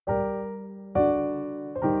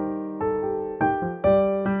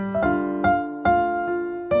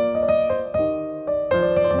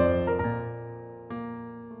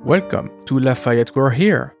Welcome to Lafayette We're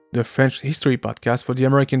Here, the French history podcast for the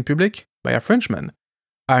American public by a Frenchman.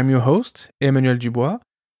 I'm your host, Emmanuel Dubois,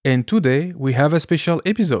 and today we have a special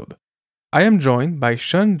episode. I am joined by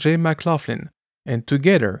Sean J. McLaughlin, and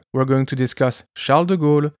together we're going to discuss Charles de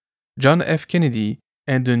Gaulle, John F. Kennedy,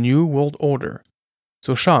 and the New World Order.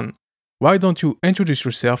 So Sean, why don't you introduce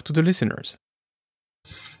yourself to the listeners?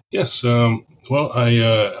 Yes,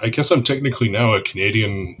 I guess I'm technically now a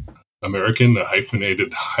Canadian-American, a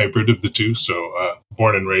hyphenated hybrid of the two. So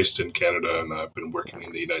born and raised in Canada, and I've been working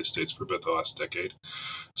in the United States for about the last decade.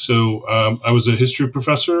 So I was a history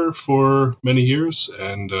professor for many years,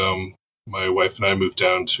 and my wife and I moved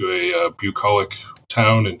down to a bucolic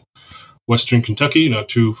town in western Kentucky, not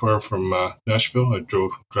too far from Nashville. I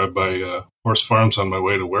drive by horse farms on my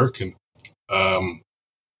way to work, and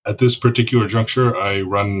at this particular juncture, I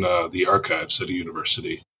run the archives at a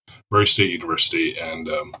university, Murray State University, and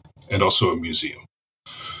also a museum.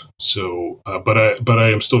 So, but I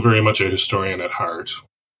am still very much a historian at heart,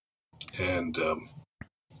 and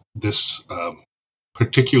this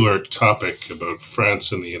particular topic about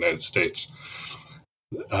France and the United States,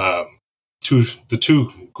 the two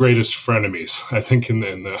greatest frenemies, I think, in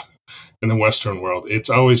the Western world, it's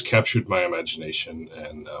always captured my imagination,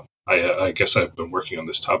 and I guess I've been working on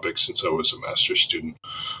this topic since I was a master's student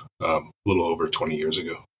a little over 20 years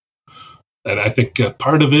ago. And I think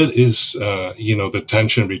part of it is, the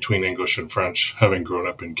tension between English and French, having grown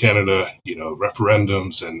up in Canada,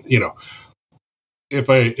 referendums. And,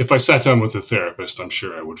 if I sat down with a therapist, I'm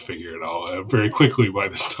sure I would figure it all out very quickly why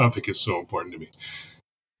this topic is so important to me.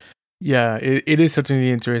 Yeah, it is certainly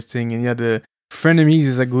interesting. And yeah, the frenemies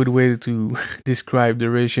is a good way to describe the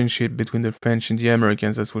relationship between the French and the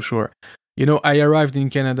Americans, that's for sure. I arrived in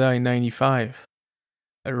Canada in 95,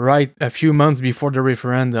 right a few months before the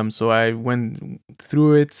referendum, so I went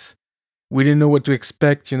through it. We didn't know what to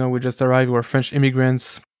expect, we just arrived, we were French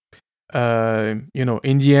immigrants. In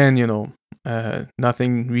the end,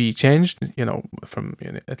 nothing really changed, from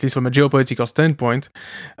at least from a geopolitical standpoint.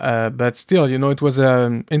 But still, it was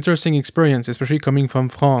an interesting experience, especially coming from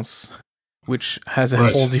France, which has a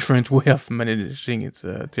whole different way of managing its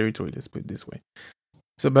territory, let's put it this way.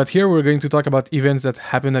 So, but here we're going to talk about events that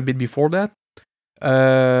happened a bit before that.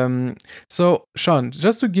 So, Sean,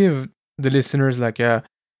 just to give the listeners like a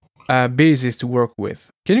basis to work with,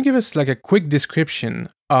 can you give us like a quick description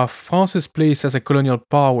of France's place as a colonial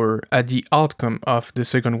power at the outcome of the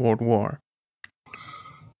Second World War?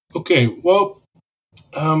 Okay, well,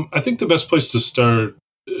 I think the best place to start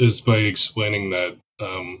is by explaining that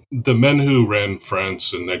the men who ran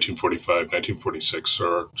France in 1945, 1946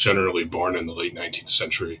 are generally born in the late 19th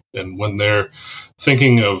century. And when they're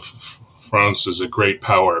thinking of France as a great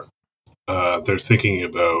power, they're thinking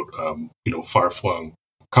about, far-flung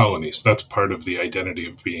colonies. That's part of the identity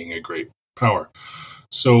of being a great power.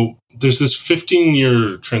 So there's this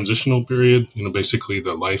 15-year transitional period, basically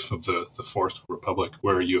the life of the Fourth Republic,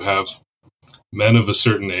 where you have men of a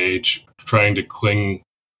certain age trying to cling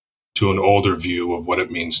to an older view of what it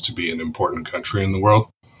means to be an important country in the world.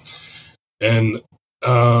 And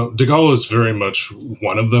de Gaulle is very much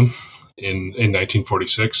one of them in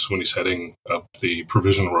 1946 when he's heading up the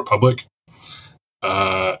Provisional Republic.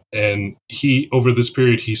 And he, over this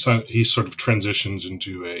period, he sort of transitions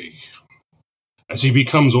into as he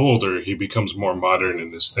becomes older, he becomes more modern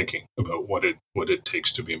in his thinking about what it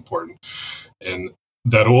takes to be important. And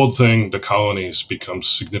that old thing, the colonies, becomes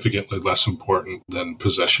significantly less important than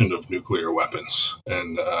possession of nuclear weapons.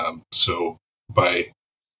 And so by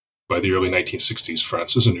the early 1960s,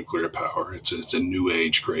 France is a nuclear power. It's a new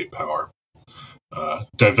age great power.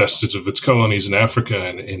 Divested of its colonies in Africa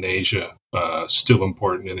and in Asia, still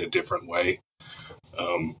important in a different way.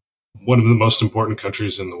 One of the most important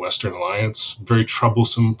countries in the Western Alliance, very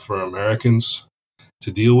troublesome for Americans to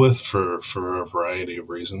deal with for a variety of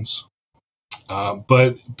reasons.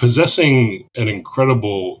 But possessing an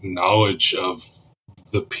incredible knowledge of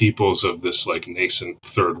the peoples of this like nascent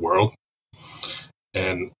third world.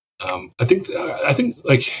 And I think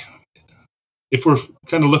like if we're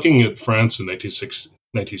kind of looking at France in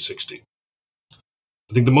 1960,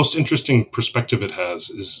 I think the most interesting perspective it has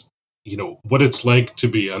is, what it's like to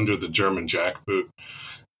be under the German jackboot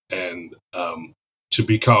and to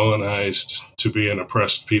be colonized, to be an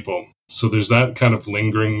oppressed people. So there's that kind of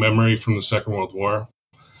lingering memory from the Second World War.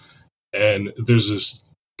 And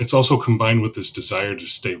it's also combined with this desire to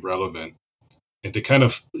stay relevant and to kind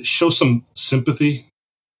of show some sympathy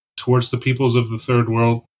towards the peoples of the Third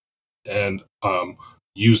World and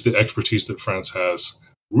use the expertise that France has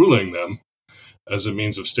ruling them as a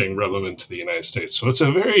means of staying relevant to the United States. So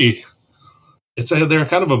they're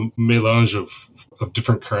kind of a mélange of of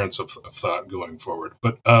different currents of thought going forward.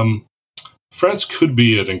 But France could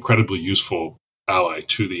be an incredibly useful ally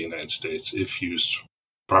to the United States if used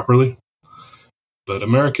properly. But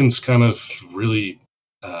Americans kind of really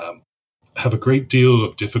have a great deal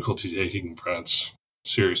of difficulty taking France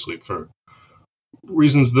seriously for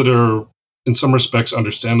reasons that are, in some respects,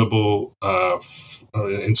 understandable,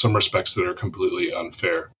 in some respects that are completely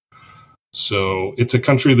unfair. So it's a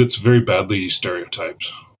country that's very badly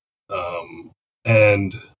stereotyped.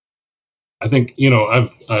 And I think, I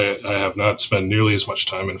have not spent nearly as much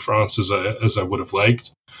time in France as I would have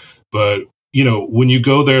liked. But, when you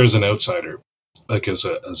go there as an outsider, like as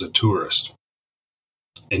a tourist,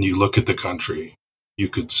 and you look at the country, you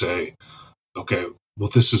could say, okay, well,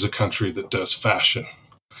 this is a country that does fashion.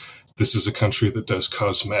 This is a country that does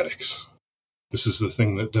cosmetics. This is the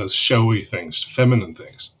thing that does showy things, feminine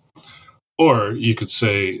things. Or you could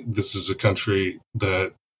say, this is a country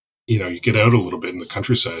that, you get out a little bit in the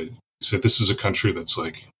countryside. You say, this is a country that's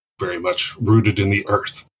like very much rooted in the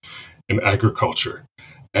earth, in agriculture,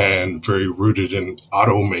 and very rooted in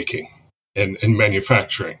automaking and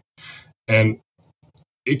manufacturing. And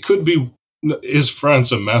it could be, is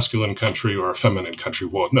France a masculine country or a feminine country?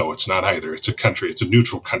 Well, no, it's not either. It's a country. It's a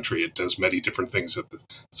neutral country. It does many different things at the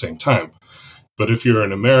same time. But if you're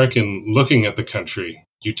an American looking at the country,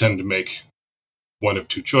 you tend to make one of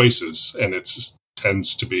two choices, and it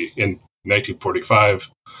tends to be in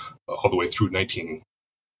 1945 all the way through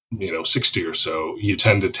 1960 or so. You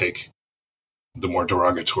tend to take the more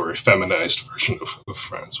derogatory, feminized version of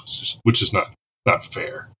France, which is not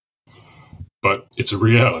fair, but it's a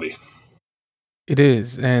reality. It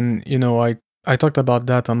is, and I talked about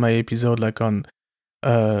that on my episode, like on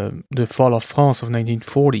the fall of France of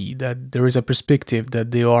 1940. That there is a perspective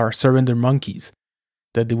that they are surrender monkeys,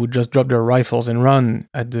 that they would just drop their rifles and run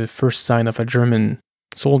at the first sign of a German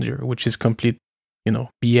soldier, which is complete,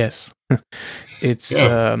 BS. It's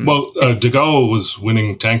De Gaulle was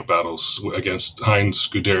winning tank battles against Heinz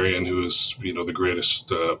Guderian, who is the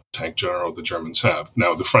greatest tank general the Germans have.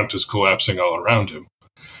 Now the front is collapsing all around him,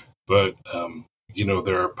 but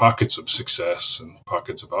there are pockets of success and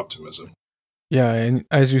pockets of optimism. Yeah, and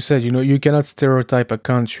as you said, you cannot stereotype a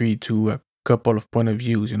country to a couple of point of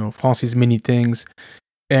views. France is many things.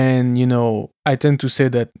 And, I tend to say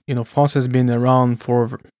that, France has been around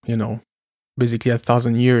for, basically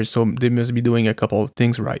 1,000 years. So they must be doing a couple of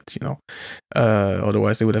things right,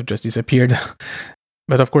 otherwise they would have just disappeared.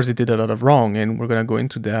 But of course they did a lot of wrong, and we're going to go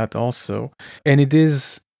into that also. And it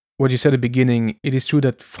is what you said at the beginning. It is true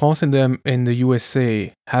that France and the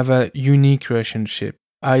USA have a unique relationship.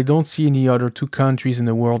 I don't see any other two countries in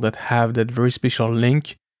the world that have that very special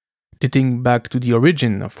link dating back to the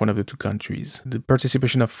origin of one of the two countries. The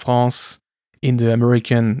participation of France in the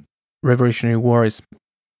American Revolutionary War is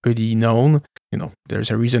pretty known. There's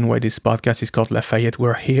a reason why this podcast is called Lafayette,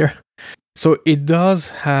 We're Here. So it does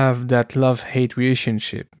have that love-hate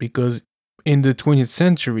relationship, because in the 20th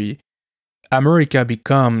century, America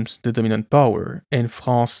becomes the dominant power and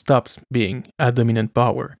France stops being a dominant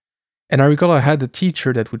power. And I recall I had a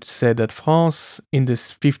teacher that would say that France in the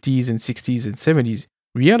 50s and 60s and 70s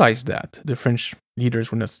realized that the French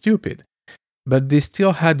leaders were not stupid, but they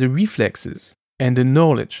still had the reflexes and the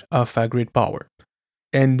knowledge of a great power.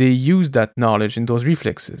 And they used that knowledge and those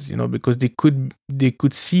reflexes, because they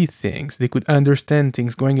could see things, they could understand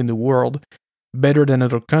things going in the world better than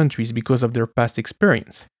other countries because of their past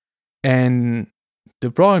experience. And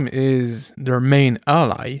the problem is their main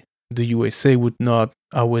ally, the USA, would not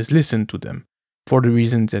always listen to them for the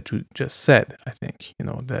reasons that you just said. I think,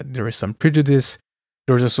 that there is some prejudice.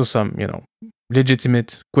 There's also some,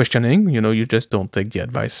 legitimate questioning. You just don't take the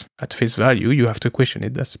advice at face value. You have to question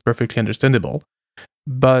it. That's perfectly understandable.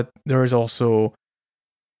 But there is also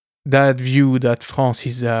that view that France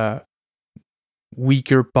is a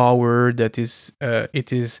weaker power, that is,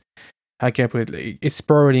 how can I put it, it's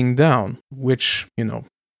spiraling down, which,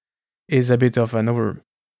 is a bit of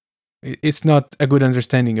it's not a good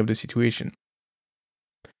understanding of the situation.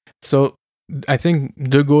 So I think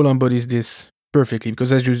De Gaulle embodies this perfectly,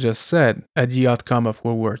 because as you just said, at the outcome of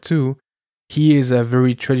World War II, he is a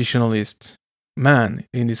very traditionalist man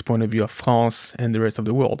in this point of view of France and the rest of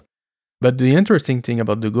the world. But the interesting thing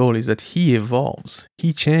about De Gaulle is that he evolves,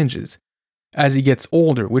 he changes as he gets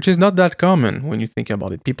older, which is not that common when you think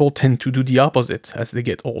about it. People tend to do the opposite as they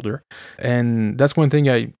get older. And that's one thing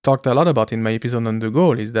I talked a lot about in my episode on De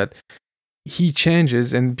Gaulle, is that he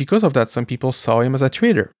changes, and because of that, some people saw him as a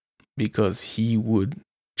traitor, because he would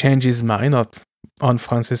change his mind on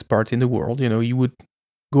France's part in the world. He would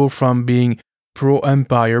go from being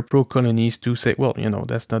pro-empire, pro-colonies to say, well,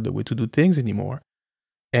 that's not the way to do things anymore.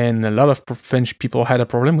 And a lot of French people had a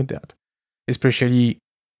problem with that, especially,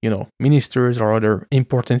 ministers or other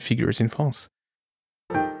important figures in France.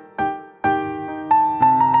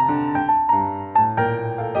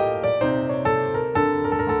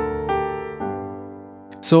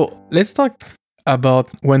 So let's talk about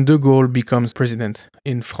when de Gaulle becomes president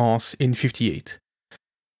in France in 58.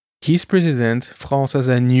 He's president, France has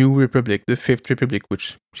a new republic, the Fifth Republic,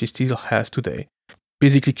 which she still has today.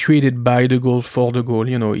 Basically created by de Gaulle for de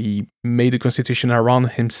Gaulle. He made the constitution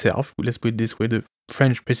around himself. Let's put it this way, the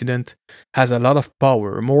French president has a lot of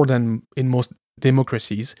power, more than in most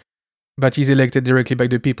democracies, but he's elected directly by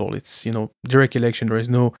the people. It's, direct election. There is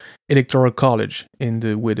no electoral college in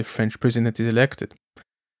the way the French president is elected.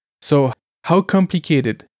 So how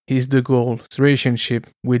complicated is de Gaulle's relationship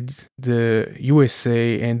with the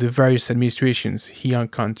USA and the various administrations he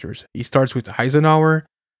encounters? He starts with Eisenhower,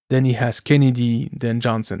 then he has Kennedy, then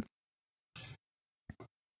Johnson.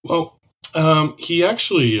 Well, he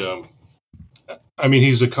actually,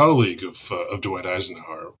 he's a colleague of Dwight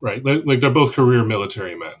Eisenhower, right? Like they're both career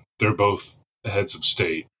military men. They're both heads of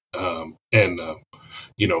state, and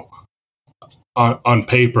on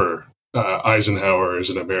paper, Eisenhower is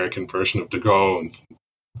an American version of de Gaulle, and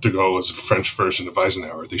de Gaulle is a French version of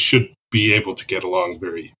Eisenhower. They should be able to get along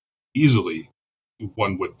very easily,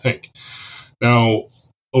 one would think. Now,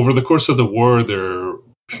 over the course of the war, there are,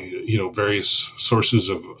 various sources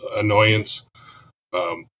of annoyance.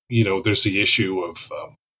 There's the issue of,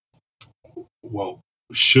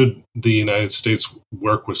 should the United States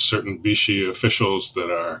work with certain Vichy officials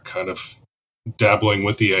that are kind of dabbling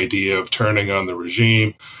with the idea of turning on the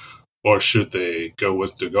regime, or should they go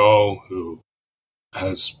with de Gaulle, who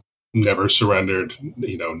has never surrendered,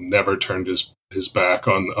 never turned his back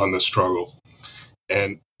on the struggle?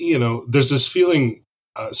 And, there's this feeling,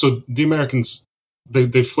 so the Americans,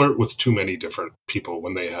 they flirt with too many different people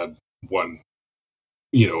when they had one,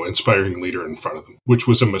 inspiring leader in front of them, which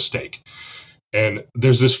was a mistake. And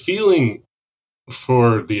there's this feeling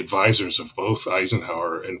for the advisors of both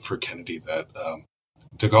Eisenhower and for Kennedy that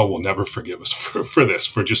de Gaulle will never forgive us for this,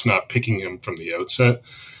 for just not picking him from the outset.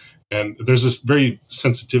 And there's this very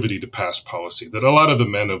sensitivity to past policy that a lot of the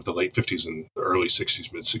men of the late 50s and early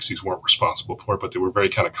 60s, mid 60s weren't responsible for, but they were very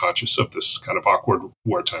kind of conscious of this kind of awkward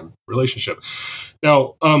wartime relationship.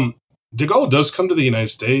 Now, de Gaulle does come to the United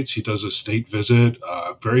States. He does a state visit,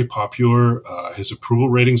 very popular. His approval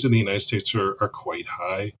ratings in the United States are quite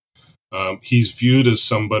high. He's viewed as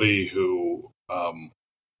somebody who,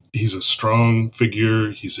 he's a strong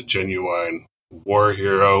figure. He's a genuine war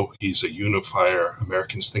hero. He's a unifier.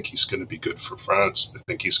 Americans think he's going to be good for France. They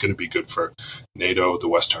think he's going to be good for NATO, the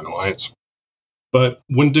Western Alliance. But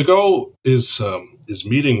when de Gaulle is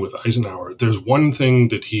meeting with Eisenhower, there's one thing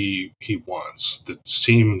that he wants that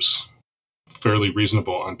seems fairly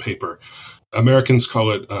reasonable on paper. Americans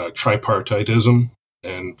call it tripartitism,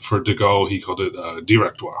 and for de Gaulle, he called it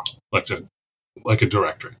directoire, like a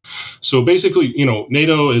directorate. So basically,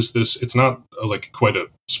 NATO is this, it's not quite a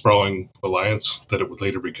sprawling alliance that it would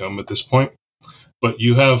later become at this point, but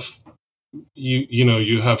you have,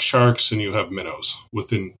 you have sharks and you have minnows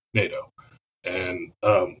within NATO. And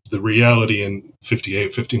the reality in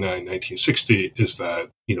 58, 59, 1960 is that,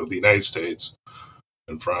 the United States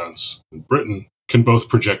and France and Britain can both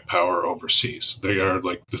project power overseas. They are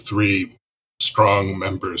like the three strong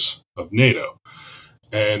members of NATO.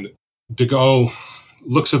 And de Gaulle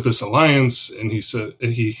looks at this alliance and he said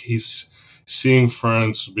he's seeing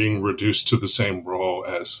France being reduced to the same role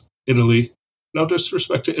as Italy. No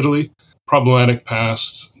disrespect to Italy, problematic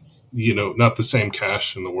past, not the same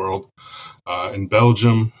cash in the world. In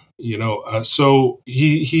Belgium, so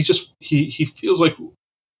he feels like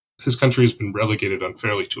his country has been relegated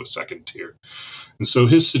unfairly to a second tier. And so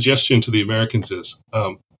his suggestion to the Americans is,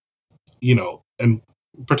 and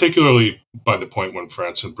particularly by the point when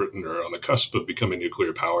France and Britain are on the cusp of becoming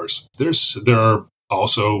nuclear powers, there are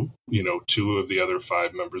also, two of the other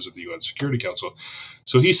five members of the UN Security Council.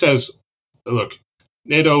 So he says, look,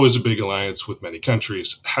 NATO is a big alliance with many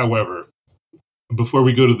countries. However, before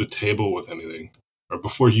we go to the table with anything, or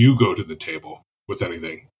before you go to the table with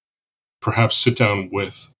anything, perhaps sit down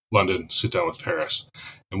with London, sit down with Paris,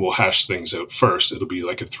 and we'll hash things out first. It'll be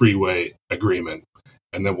like a three-way agreement,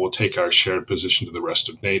 and then we'll take our shared position to the rest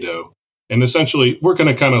of NATO. And essentially, we're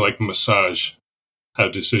going to kind of massage how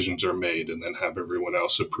decisions are made and then have everyone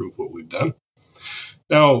else approve what we've done.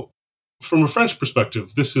 Now, from a French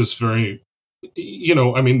perspective, this is very,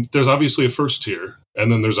 there's obviously a first tier,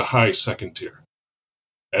 and then there's a high second tier.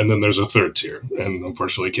 And then there's a third tier. And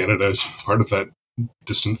unfortunately, Canada is part of that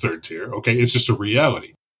distant third tier. Okay, it's just a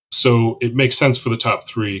reality. So it makes sense for the top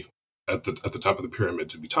three at the top of the pyramid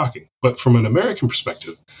to be talking. But from an American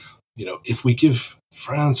perspective, if we give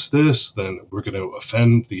France this, then we're going to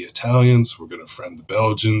offend the Italians, we're going to offend the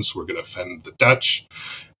Belgians, we're going to offend the Dutch,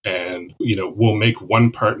 and we'll make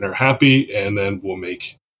one partner happy, and then we'll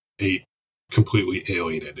make 8 completely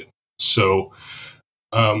alienated. So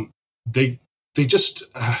they just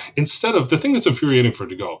instead of, the thing that's infuriating for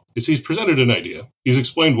de Gaulle is he's presented an idea, he's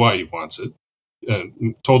explained why he wants it,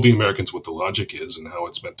 and told the Americans what the logic is and how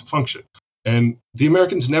it's meant to function, and the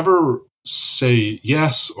Americans never say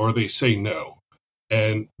yes or they say no.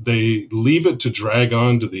 And they leave it to drag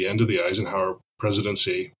on to the end of the Eisenhower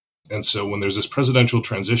presidency. And so when there's this presidential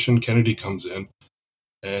transition, Kennedy comes in,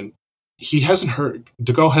 and de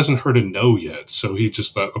Gaulle hasn't heard a no yet. So he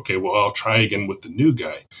just thought, okay, well, I'll try again with the new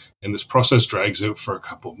guy. And this process drags out for a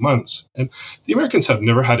couple of months. And the Americans have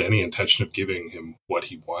never had any intention of giving him what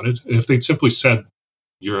he wanted. And if they'd simply said,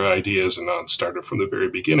 your idea is a non-starter from the very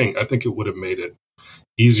beginning, I think it would have made it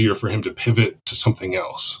easier for him to pivot to something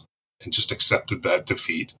else and just accepted that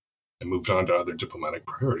defeat and moved on to other diplomatic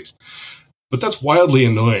priorities. But that's wildly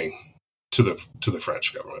annoying to the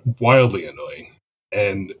French government, wildly annoying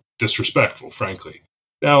and disrespectful, frankly.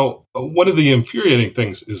 Now, one of the infuriating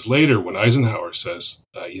things is later when Eisenhower says,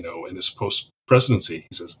 in his post-presidency,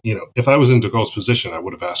 he says, if I was in de Gaulle's position, I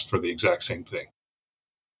would have asked for the exact same thing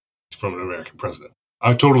from an American president.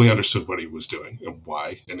 I totally understood what he was doing and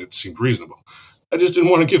why, and it seemed reasonable. I just didn't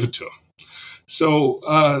want to give it to him. So,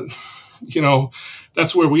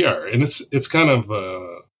 that's where we are. And it's kind of,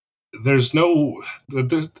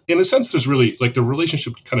 in a sense, there's really, like, the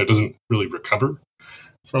relationship kind of doesn't really recover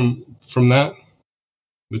from that.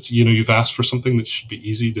 It's, you've asked for something that should be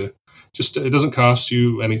easy to just, it doesn't cost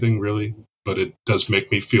you anything really, but it does make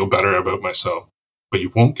me feel better about myself, but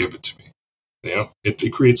you won't give it to me.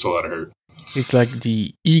 It creates a lot of hurt. It's like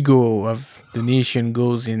the ego of the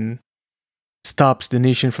nation stops the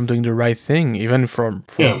nation from doing the right thing, even for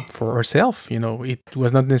herself. It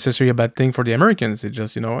was not necessarily a bad thing for the Americans. It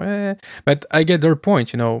just, but I get their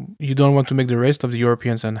point. You don't want to make the rest of the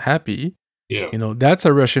Europeans unhappy. Yeah. That's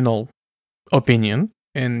a rational opinion,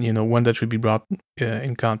 and, one that should be brought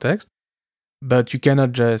in context. But you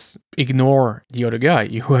cannot just ignore the other guy.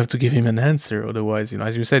 You have to give him an answer. Otherwise,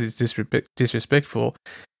 as you said, it's disrespectful.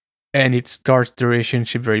 And it starts the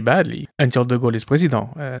relationship very badly until de Gaulle is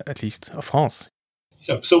president, at least, of France.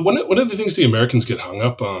 Yeah. So one of the things the Americans get hung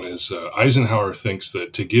up on is Eisenhower thinks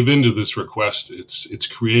that to give in to this request, it's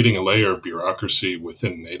creating a layer of bureaucracy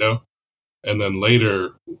within NATO. And then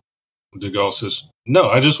later, de Gaulle says, no,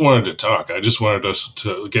 I just wanted to talk. I just wanted us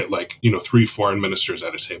to get 3 foreign ministers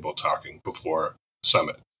at a table talking before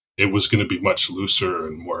summit. It was going to be much looser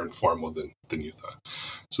and more informal than you thought.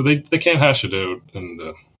 So they can't hash it out. And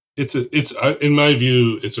it's in my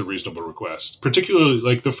view, it's a reasonable request.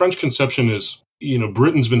 Particularly, the French conception is,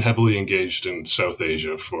 Britain's been heavily engaged in South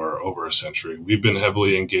Asia for over a century. We've been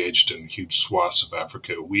heavily engaged in huge swaths of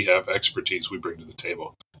Africa. We have expertise we bring to the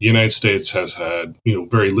table. The United States has had,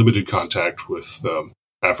 very limited contact with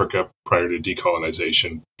Africa prior to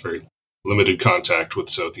decolonization, very limited contact with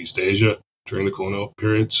Southeast Asia during the colonial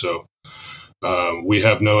period. So we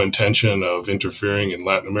have no intention of interfering in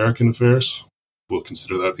Latin American affairs. We'll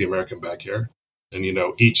consider that the American backyard. And,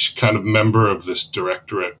 each kind of member of this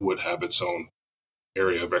directorate would have its own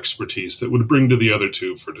area of expertise that would bring to the other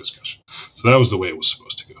two for discussion. So that was the way it was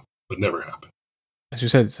supposed to go, but never happened. As you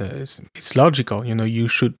said, it's logical. You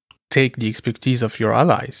should take the expertise of your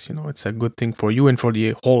allies. It's a good thing for you and for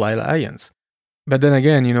the whole alliance. But then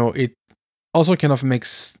again, it also kind of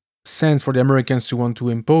makes sense for the Americans to want to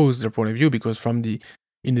impose their point of view, because in the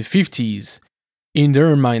 50s, in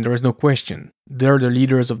their mind, there is no question. They're the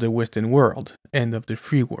leaders of the Western world and of the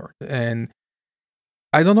free world. And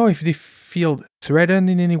I don't know if they feel threatened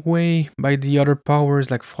in any way by the other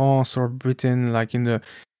powers like France or Britain,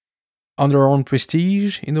 on their own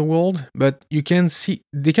prestige in the world. But you can see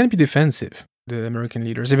they can be defensive, the American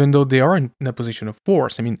leaders, even though they are in a position of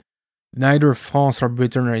force. I mean, neither France or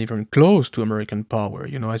Britain are even close to American power.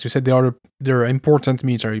 As you said, they're important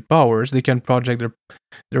military powers. They can project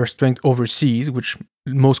their strength overseas, which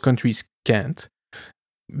most countries can't.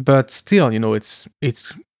 But still,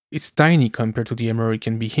 it's tiny compared to the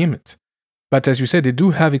American behemoth. But as you said, they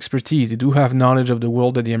do have expertise. They do have knowledge of the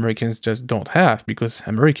world that the Americans just don't have, because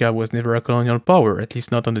America was never a colonial power, at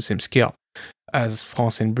least not on the same scale as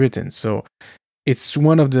France and Britain. So it's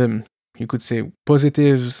one of the, you could say,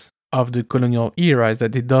 positives of the colonial era is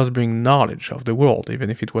that it does bring knowledge of the world, even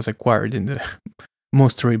if it was acquired in the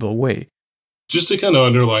most terrible way. Just to kind of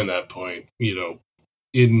underline that point,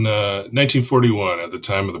 in 1941, at the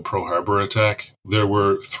time of the Pearl Harbor attack, there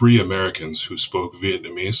were 3 Americans who spoke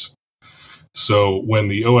Vietnamese. So when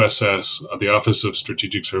the OSS, the Office of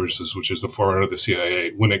Strategic Services, which is the forerunner of the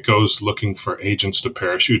CIA, when it goes looking for agents to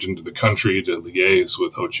parachute into the country to liaise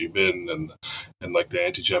with Ho Chi Minh and like the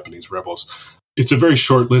anti-Japanese rebels, it's a very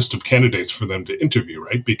short list of candidates for them to interview,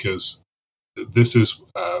 right? Because this is,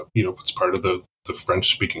 it's part of the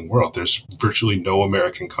French-speaking world. There's virtually no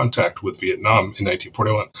American contact with Vietnam in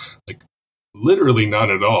 1941. Like, literally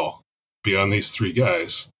none at all beyond these three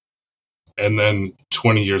guys. And then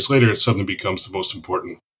 20 years later, it suddenly becomes the most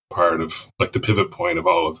important part of, like, the pivot point of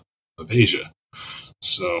all of Asia.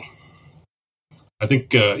 So I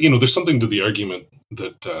think, there's something to the argument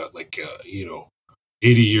that,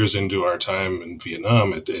 80 years into our time in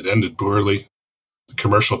Vietnam, it ended poorly. The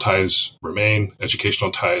commercial ties remain,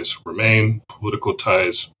 educational ties remain, political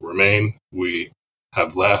ties remain. We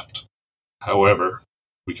have left. However,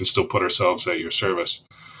 we can still put ourselves at your service.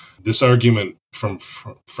 This argument from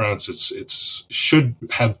France, it's should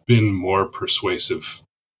have been more persuasive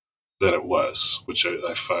than it was, which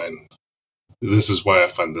I find, this is why I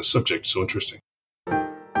find this subject so interesting.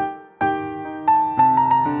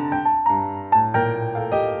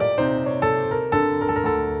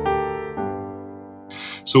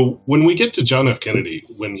 So when we get to John F. Kennedy,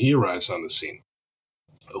 when he arrives on the scene,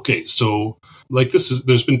 okay, so like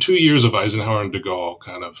there's been 2 years of Eisenhower and de Gaulle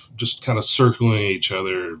kind of circling each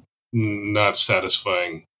other, not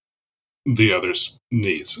satisfying the other's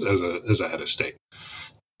needs as a head of state.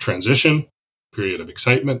 Transition, period of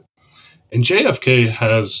excitement. And JFK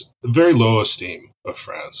has very low esteem of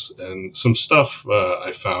France. And some stuff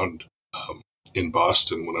I found in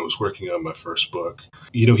Boston when I was working on my first book.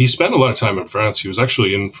 He spent a lot of time in France. He was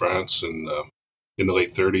actually in France in the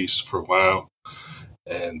late 30s for a while.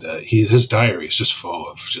 And his diary is just full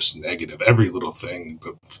of just negative, every little thing.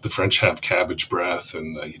 But the French have cabbage breath,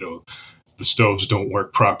 and the stoves don't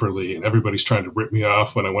work properly, and everybody's trying to rip me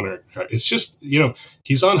off when I want to. It's just,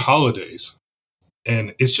 he's on holidays,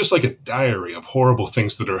 and it's just like a diary of horrible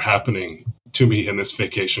things that are happening to me in this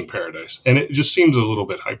vacation paradise. And it just seems a little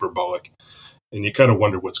bit hyperbolic, and you kind of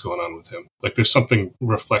wonder what's going on with him. Like there's something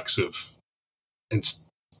reflexive and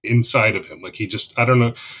inside of him. Like he just, I don't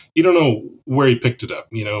know, you don't know where he picked it up.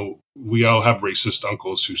 We all have racist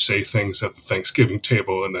uncles who say things at the Thanksgiving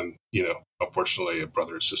table, and then, unfortunately a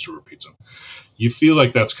brother or sister repeats them. You feel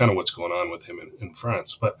like that's kind of what's going on with him in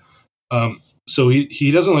France. But so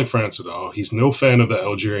he doesn't like France at all. He's no fan of the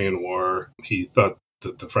Algerian War. He thought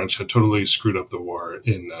that the French had totally screwed up the war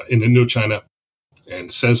in Indochina,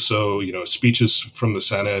 and says so. Speeches from the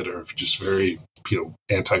Senate are just very,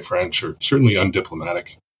 anti-French, or certainly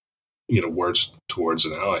undiplomatic, words towards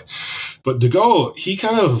an ally. But de Gaulle, he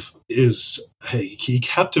kind of he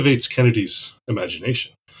captivates Kennedy's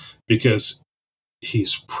imagination because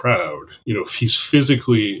he's proud. He's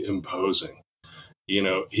physically imposing.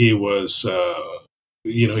 He was,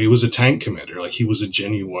 he was a tank commander. Like he was a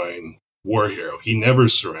genuine war hero. He never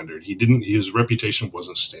surrendered. His reputation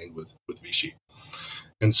wasn't stained with Vichy.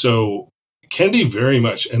 And so Kennedy very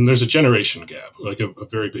much, and there's a generation gap, like a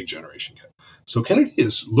very big generation gap. So Kennedy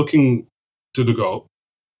is looking to de Gaulle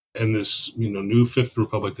and this, new Fifth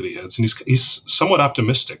Republic that he has, and he's somewhat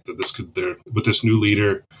optimistic that with this new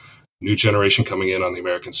leader, new generation coming in on the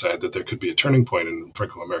American side, that there could be a turning point in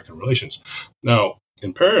Franco-American relations. Now,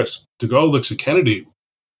 in Paris, de Gaulle looks at Kennedy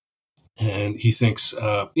and he thinks,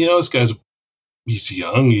 this guy's, he's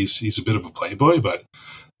young, he's a bit of a playboy, but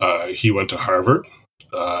he went to Harvard.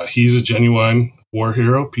 He's a genuine war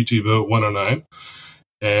hero, PT Bill 109.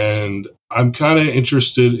 And I'm kind of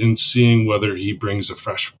interested in seeing whether he brings a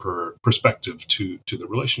fresh perspective to the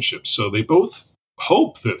relationship. So they both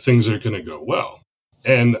hope that things are going to go well.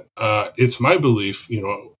 And it's my belief,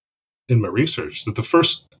 in my research, that the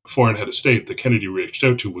first foreign head of state that Kennedy reached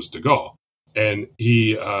out to was de Gaulle. And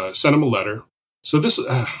he sent him a letter. So this,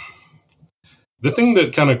 the thing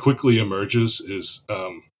that kind of quickly emerges is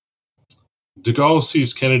de Gaulle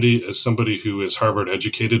sees Kennedy as somebody who is Harvard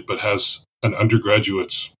educated but has an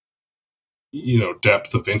undergraduate's,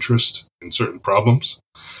 depth of interest in certain problems.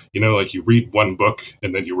 Like you read one book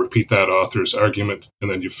and then you repeat that author's argument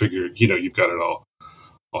and then you figure, you've got it all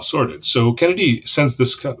sorted. So Kennedy sends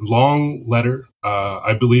this long letter.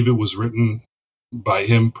 I believe it was written by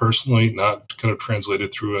him personally, not kind of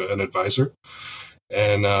translated through an advisor.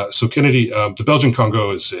 And so Kennedy, the Belgian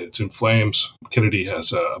Congo it's in flames. Kennedy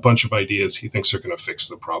has a bunch of ideas he thinks are going to fix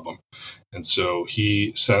the problem. And so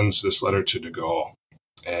he sends this letter to de Gaulle.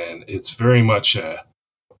 And it's very much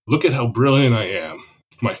look at how brilliant I am.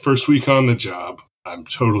 My first week on the job, I'm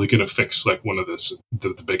totally going to fix like one of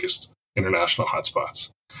the biggest international hotspots.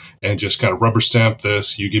 And just kind of rubber stamp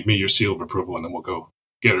this. You give me your seal of approval and then we'll go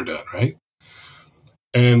get her done, right?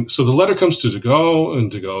 And so the letter comes to de Gaulle,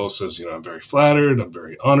 and de Gaulle says, I'm very flattered. I'm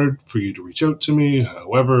very honored for you to reach out to me.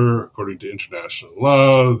 However, according to international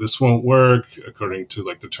law, this won't work. According to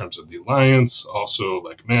the terms of the alliance, also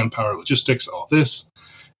manpower, logistics, all this.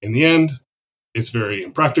 In the end, it's very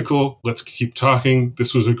impractical. Let's keep talking.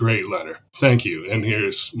 This was a great letter. Thank you. And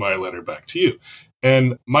here's my letter back to you.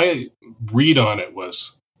 And my read on it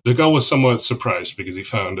was de Gaulle was somewhat surprised because he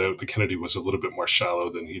found out that Kennedy was a little bit more shallow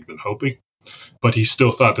than he'd been hoping. But he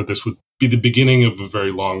still thought that this would be the beginning of a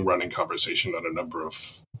very long-running conversation on a number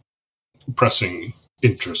of pressing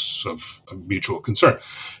interests of mutual concern.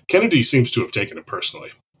 Kennedy seems to have taken it personally.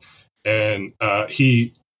 And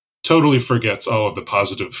he totally forgets all of the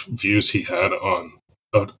positive views he had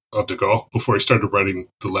of de Gaulle before he started writing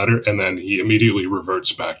the letter, and then he immediately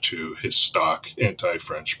reverts back to his stock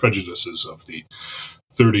anti-French prejudices of the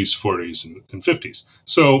 30s, 40s, and 50s.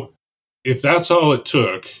 So if that's all it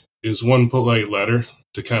took is one polite letter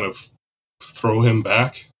to kind of throw him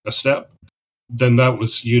back a step, then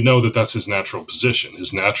that's his natural position.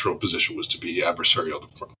 His natural position was to be adversarial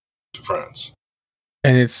to France.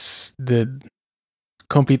 And it's the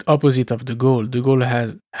complete opposite of de Gaulle. De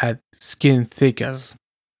Gaulle had skin thick as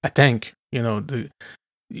a tank.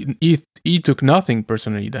 He took nothing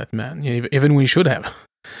personally, that man, even we should have.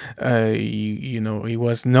 He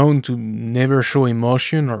was known to never show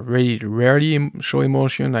emotion, or very rarely show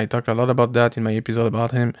emotion. I talked a lot about that in my episode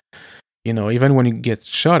about him. Even when he gets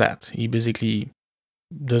shot at, he basically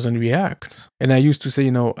doesn't react. And I used to say,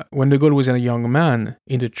 when de Gaulle was a young man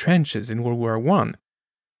in the trenches in World War I,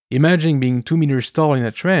 imagine being 2 meters tall in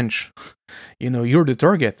a trench. You're the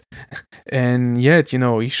target. And yet,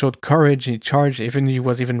 he showed courage, he charged, he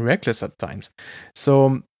was even reckless at times.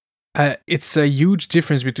 So it's a huge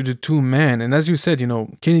difference between the two men. And as you said,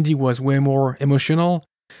 Kennedy was way more emotional.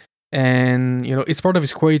 And, it's part of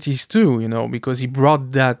his qualities too, because he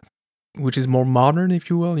brought that, which is more modern, if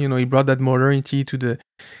you will. He brought that modernity to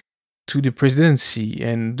the presidency.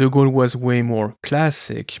 And de Gaulle was way more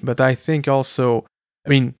classic. But I think also,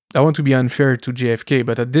 I want to be unfair to JFK,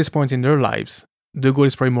 but at this point in their lives, de Gaulle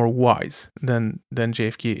is probably more wise than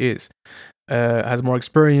JFK is. Has more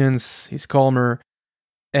experience, he's calmer.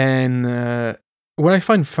 And what I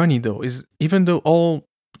find funny, though, is even though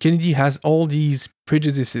Kennedy has all these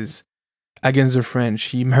prejudices against the French,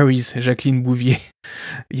 he marries Jacqueline Bouvier.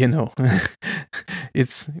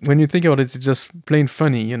 It's, when you think about it, it's just plain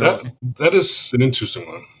funny. That is an interesting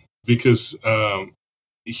one, because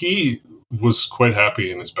he was quite happy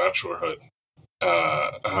in his bachelorhood.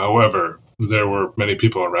 However, there were many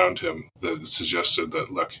people around him that suggested that,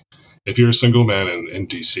 look, if you're a single man in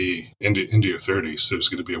D.C. into your 30s, there's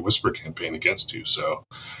going to be a whisper campaign against you. So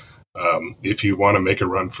if you want to make a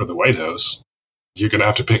run for the White House, you're going to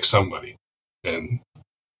have to pick somebody. And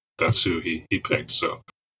that's who he picked. So,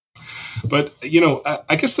 but,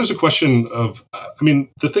 I guess there's a question of,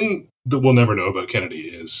 the thing that we'll never know about Kennedy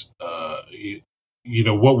is,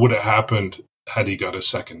 what would have happened had he got a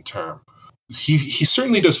second term. He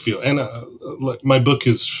certainly does feel, and my book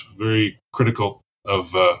is very critical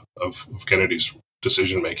of Kennedy's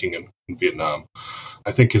decision making in Vietnam.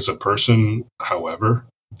 I think as a person, however,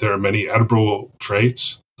 there are many admirable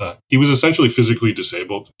traits. He was essentially physically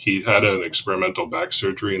disabled. He had an experimental back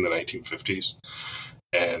surgery in the 1950s,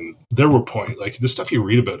 and there were points, the stuff you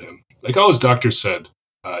read about him, all his doctors said,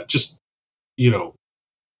 just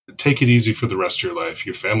take it easy for the rest of your life.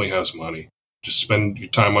 Your family has money. Just spend your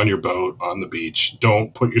time on your boat, on the beach.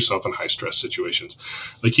 Don't put yourself in high-stress situations.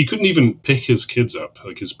 He couldn't even pick his kids up.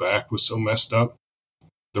 His back was so messed up.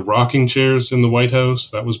 The rocking chairs in the White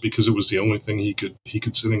House, that was because it was the only thing he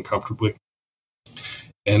could sit in comfortably.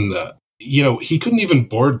 And, he couldn't even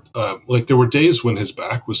board. There were days when his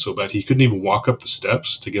back was so bad, he couldn't even walk up the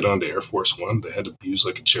steps to get onto Air Force One. They had to use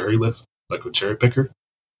a cherry lift, a cherry picker,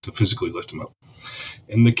 to physically lift him up.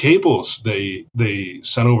 And the cables they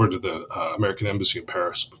sent over to the American Embassy in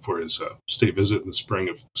Paris before his state visit in the spring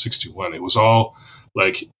of 1961, it was all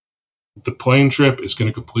the plane trip is going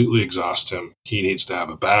to completely exhaust him. He needs to have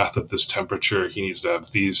a bath at this temperature. He needs to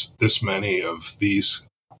have this many of these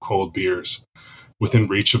cold beers within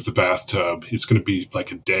reach of the bathtub. It's going to be a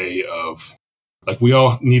day of, we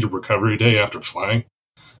all need a recovery day after flying,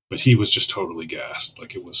 but he was just totally gassed.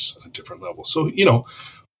 It was a different level. So,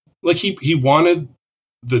 he wanted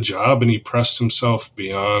the job, and he pressed himself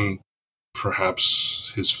beyond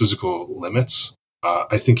perhaps his physical limits.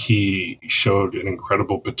 I think he showed an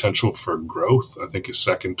incredible potential for growth. I think his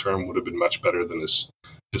second term would have been much better than his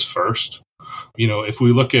first. If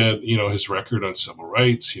we look at, his record on civil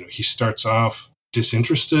rights, he starts off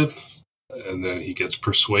disinterested, and then he gets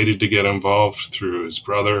persuaded to get involved through his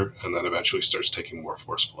brother, and then eventually starts taking more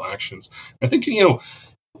forceful actions. I think,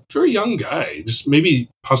 very young guy, just maybe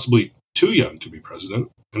possibly too young to be president.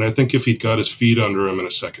 And I think if he'd got his feet under him in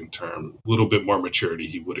a second term, a little bit more maturity,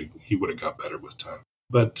 he would have got better with time.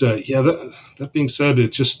 But that being said,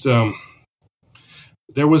 it just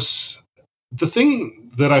there was the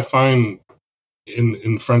thing that I find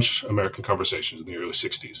in French-American conversations in the early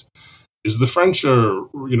 60s is the French are,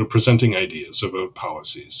 presenting ideas about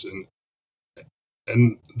policies,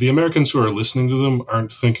 and the Americans who are listening to them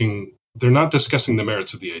aren't thinking, they're not discussing the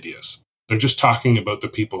merits of the ideas. They're just talking about the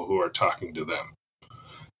people who are talking to them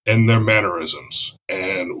and their mannerisms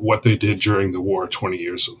and what they did during the war 20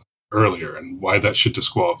 years earlier and why that should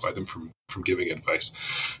disqualify them from giving advice.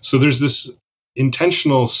 So there's this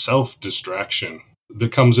intentional self-distraction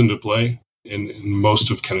that comes into play in most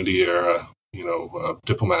of Kennedy era,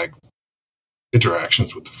 diplomatic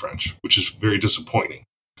interactions with the French, which is very disappointing,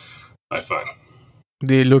 I find.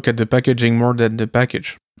 They look at the packaging more than the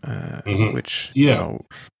package, which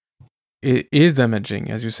it is damaging,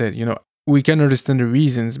 as you said. We can understand the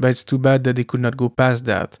reasons, but it's too bad that they could not go past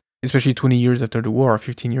that, especially 20 years after the war,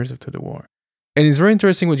 15 years after the war. And it's very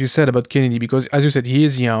interesting what you said about Kennedy, because, as you said, he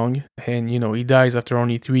is young, and, he dies after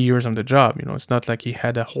only 3 years on the job. It's not like he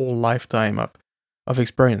had a whole lifetime of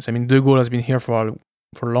experience. I mean, De Gaulle has been here for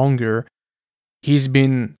longer. He's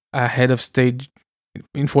been ahead of stage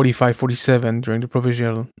in 45, 47 during the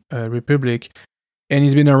Provisional Republic, and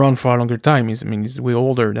he's been around for a longer time. He's way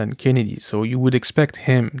older than Kennedy, so you would expect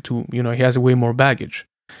him to, he has way more baggage.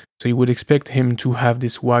 So you would expect him to have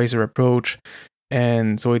this wiser approach,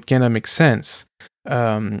 and so it kind of makes sense.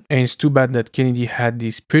 And it's too bad that Kennedy had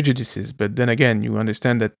these prejudices, but then again, you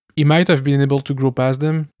understand that he might have been able to grow past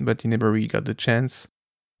them, but he never really got the chance.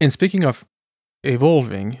 And speaking of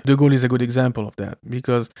evolving, De Gaulle is a good example of that,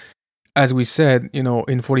 because as we said,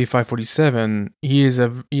 in 45, 47, he has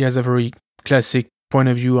a very classic point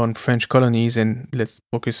of view on French colonies, and let's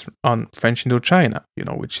focus on French Indochina,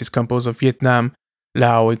 which is composed of Vietnam,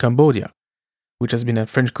 Laos, and Cambodia, which has been a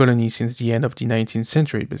French colony since the end of the 19th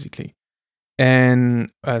century, basically. And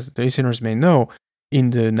as the listeners may know,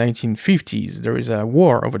 in the 1950s, there is a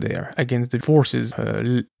war over there against the forces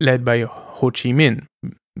led by Ho Chi Minh,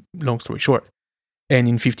 long story short. And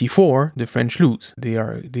in 54, the French lose.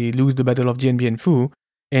 They lose the Battle of Dien Bien Phu,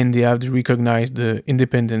 and they have to recognize the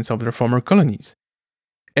independence of their former colonies.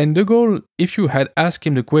 And De Gaulle, if you had asked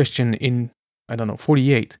him the question in,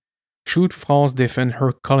 48, should France defend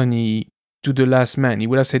her colony to the last man, he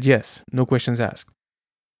would have said yes, no questions asked.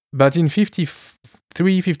 But in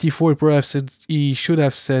 53, 54, he should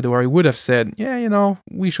have said, or he would have said,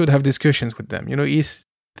 we should have discussions with them. His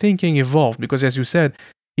thinking evolved, because as you said,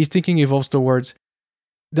 his thinking evolves towards,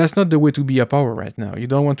 that's not the way to be a power right now. You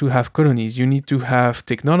don't want to have colonies. You need to have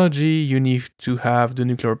technology, you need to have the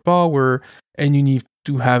nuclear power, and you need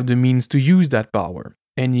to have the means to use that power.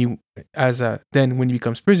 And then when he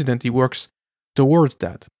becomes president, he works towards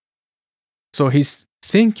that. So his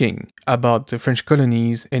thinking about the French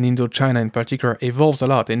colonies and Indochina in particular evolves a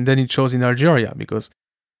lot. And then it shows in Algeria, because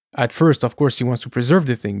at first, of course, he wants to preserve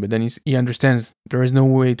the thing, but then he understands there is no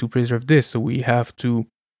way to preserve this, so we have to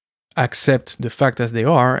accept the fact as they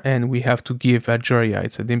are, and we have to give Algeria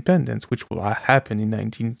its independence, which will happen in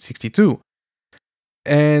 1962.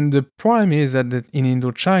 And the problem is that in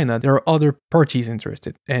Indochina, there are other parties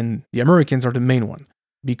interested, and the Americans are the main one,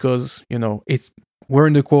 because, we're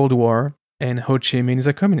in the Cold War, and Ho Chi Minh is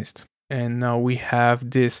a communist. And now we have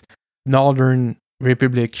this Northern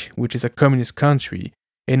Republic, which is a communist country,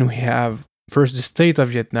 and we have first the state of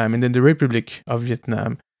Vietnam, and then the Republic of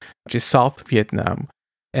Vietnam, which is South Vietnam.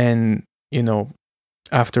 And,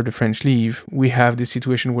 after the French leave, we have this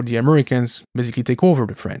situation where the Americans basically take over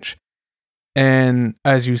the French. And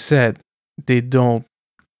as you said, they don't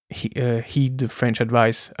heed the French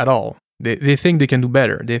advice at all. They think they can do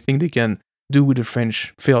better. They think they can do what the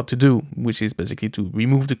French failed to do, which is basically to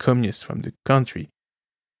remove the communists from the country.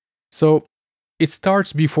 So it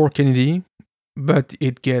starts before Kennedy, but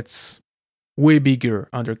it gets way bigger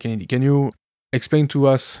under Kennedy. Can you explain to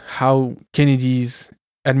us how Kennedy's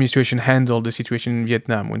administration handled the situation in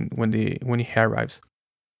Vietnam when he arrives?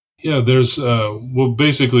 Yeah, there's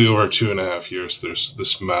basically over 2.5 years, there's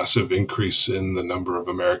this massive increase in the number of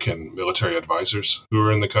American military advisors who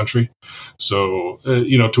are in the country. So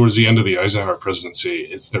towards the end of the Eisenhower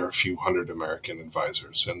presidency, there are a few hundred American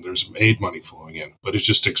advisors, and there's aid money flowing in, but it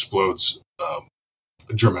just explodes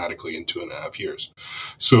dramatically in 2.5 years.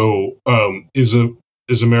 So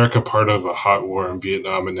is America part of a hot war in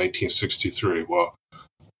Vietnam in 1963? Well,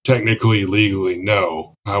 technically, legally,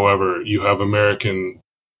 no. However, you have American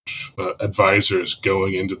advisors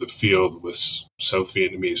going into the field with South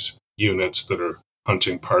Vietnamese units that are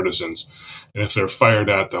hunting partisans. And if they're fired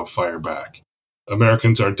at, they'll fire back.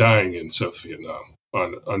 Americans are dying in South Vietnam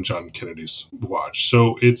on John Kennedy's watch.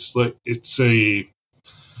 So it's a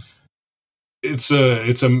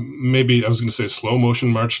maybe I was going to say slow motion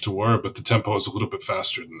march to war, but the tempo is a little bit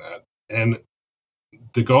faster than that. And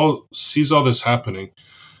de Gaulle sees all this happening.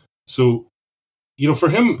 So, for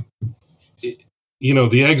him,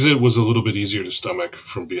 the exit was a little bit easier to stomach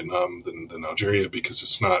from Vietnam than Algeria because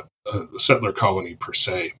it's not a settler colony per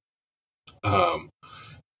se.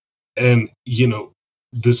 And,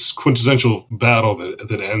 this quintessential battle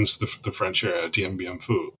that ends the French era, Dien Bien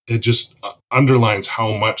Phu, it just underlines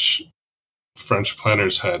how much French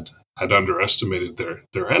planners had underestimated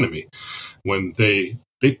their enemy when they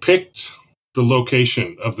picked the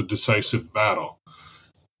location of the decisive battle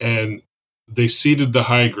and they ceded the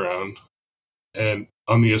high ground, and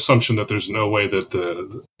on the assumption that there's no way that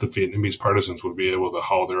the Vietnamese partisans would be able to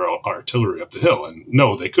haul their artillery up the hill. And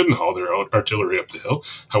no, they couldn't haul their artillery up the hill.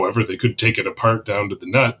 However, they could take it apart down to the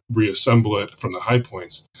nut, reassemble it from the high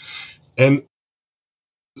points. And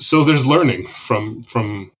so there's learning from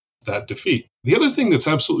that defeat. The other thing that's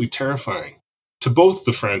absolutely terrifying to both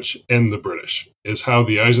the French and the British is how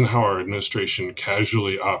the Eisenhower administration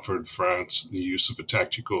casually offered France the use of a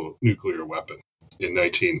tactical nuclear weapon in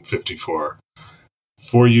 1954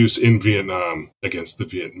 for use in Vietnam against the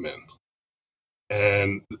Viet Minh.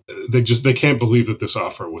 And they can't believe that this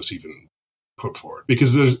offer was even put forward,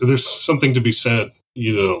 because there's something to be said.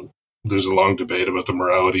 There's a long debate about the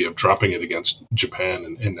morality of dropping it against Japan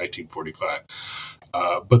in 1945.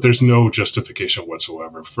 But there's no justification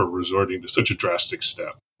whatsoever for resorting to such a drastic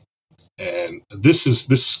step. And this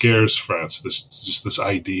scares France, this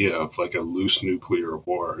idea of like a loose nuclear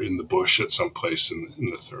war in the bush at some place in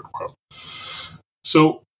the third world.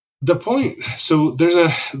 So there's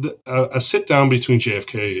a sit down between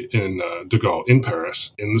JFK and de Gaulle in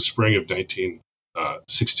Paris in the spring of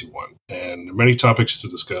 1961. And there are many topics to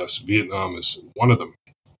discuss. Vietnam is one of them.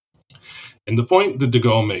 And the point that de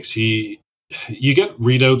Gaulle makes, you get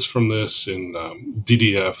readouts from this in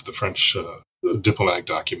DDF, the French diplomatic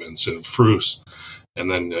documents, and Frus,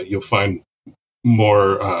 and then you'll find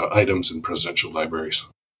more items in presidential libraries.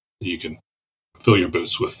 You can fill your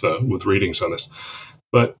boots with readings on this.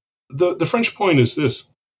 But the French point is this: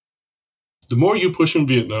 the more you push in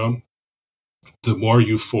Vietnam, the more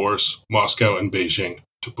you force Moscow and Beijing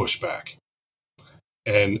to push back.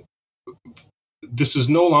 And this is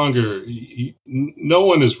no longer, no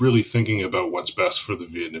one is really thinking about what's best for the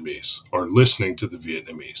Vietnamese or listening to the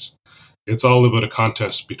Vietnamese. It's all about a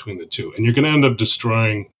contest between the two. And you're going to end up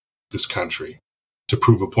destroying this country to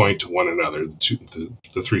prove a point to one another,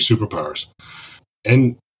 the three superpowers.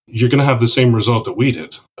 And you're going to have the same result that we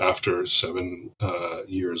did after 7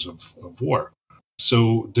 years of war.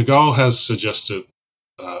 So de Gaulle has suggested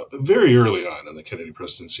very early on in the Kennedy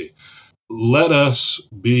presidency, let us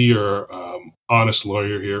be your honest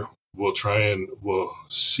lawyer here. We'll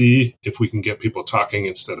see if we can get people talking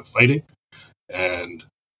instead of fighting. And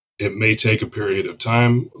it may take a period of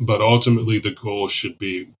time, but ultimately the goal should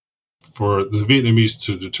be for the Vietnamese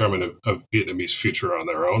to determine a Vietnamese future on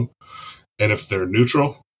their own. And if they're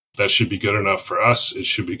neutral, that should be good enough for us. It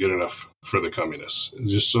should be good enough for the communists.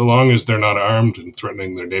 Just so long as they're not armed and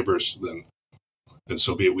threatening their neighbors, then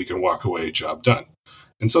so be it. We can walk away, job done.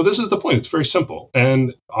 And so this is the point. It's very simple.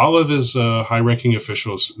 And all of his high-ranking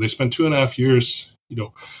officials, they spent 2.5 years,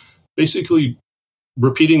 basically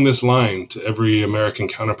repeating this line to every American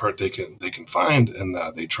counterpart they can find. And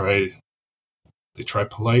they try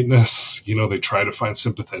politeness. They try to find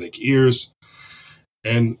sympathetic ears.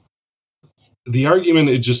 And the argument,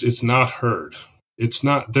 it's not heard. It's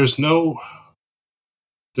not. There's no.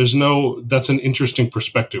 That's an interesting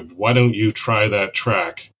perspective. Why don't you try that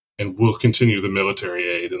track? And we'll continue the military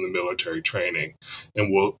aid and the military training,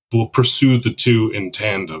 and we'll pursue the two in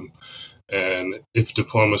tandem. And if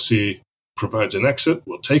diplomacy provides an exit,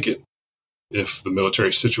 we'll take it. If the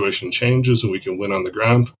military situation changes and we can win on the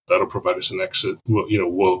ground, that'll provide us an exit.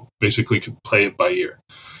 We'll basically play it by ear.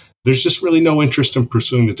 There's just really no interest in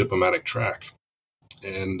pursuing the diplomatic track,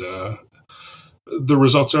 and the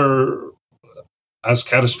results are as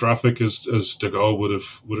catastrophic as de Gaulle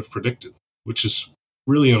would have predicted, which is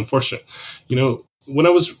really unfortunate. When I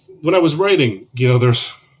was writing,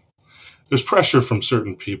 there's pressure from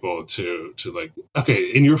certain people to like, okay,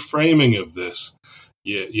 in your framing of this,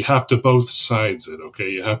 you have to both sides it. Okay,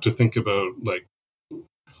 you have to think about like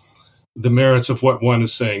the merits of what one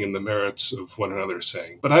is saying and the merits of what another is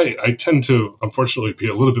saying. But I tend to, unfortunately, be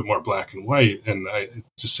a little bit more black and white, and I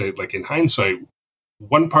just say, like, in hindsight,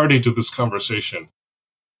 one party to this conversation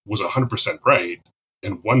was 100% right,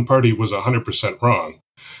 and one party was 100% wrong.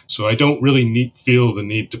 So I don't really feel the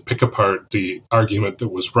need to pick apart the argument that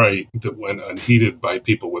was right that went unheeded by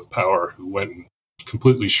people with power who went and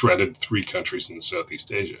completely shredded 3 countries in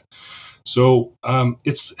Southeast Asia. So I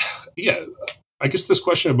guess this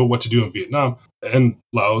question about what to do in Vietnam and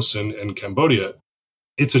Laos and Cambodia,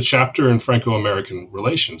 it's a chapter in Franco-American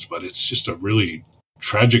relations, but it's just a really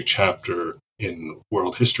tragic chapter in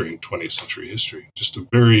world history, in 20th century history. Just a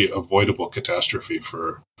very avoidable catastrophe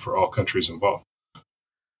for all countries involved.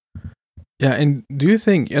 Yeah, and do you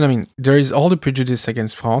think, and I mean, there is all the prejudice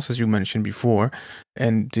against France, as you mentioned before,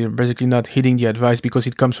 and they're basically not heeding the advice because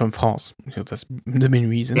it comes from France. So that's the main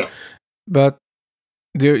reason. Yeah. But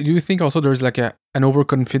do you think also there's like an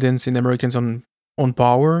overconfidence in Americans on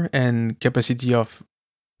power and capacity of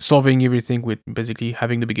solving everything with basically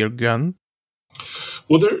having the bigger gun?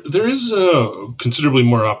 Well, there is considerably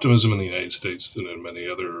more optimism in the United States than in many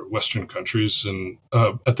other Western countries, and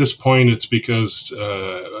at this point, it's because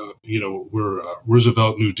we're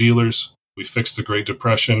Roosevelt New Dealers. We fixed the Great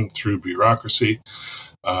Depression through bureaucracy.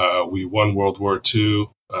 We won World War II.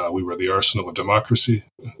 We were the arsenal of democracy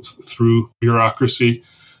through bureaucracy.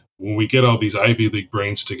 When we get all these Ivy League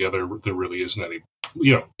brains together, there really isn't any.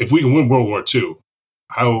 If we can win World War II,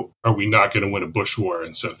 how are we not going to win a Bush war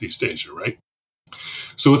in Southeast Asia, right?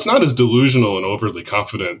 So it's not as delusional and overly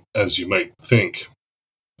confident as you might think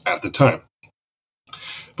at the time.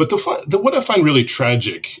 But what I find really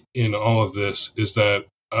tragic in all of this is that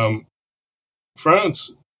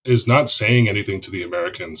France is not saying anything to the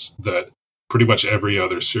Americans that pretty much every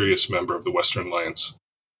other serious member of the Western Alliance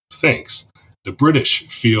thinks. The British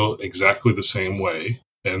feel exactly the same way,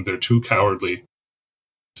 and they're too cowardly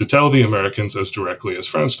to tell the Americans as directly as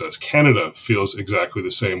France does. Canada feels exactly the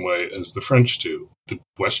same way as the French do. The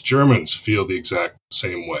West Germans feel the exact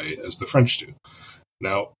same way as the French do.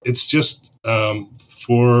 Now, it's just out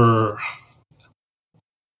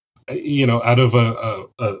of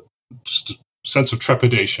a just a sense of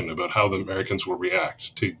trepidation about how the Americans will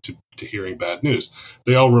react to hearing bad news,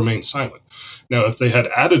 they all remain silent. Now, if they had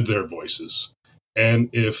added their voices, and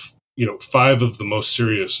if 5 of the most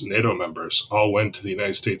serious NATO members all went to the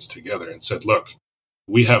United States together and said, look,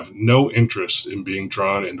 we have no interest in being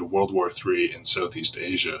drawn into World War III in Southeast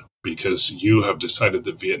Asia because you have decided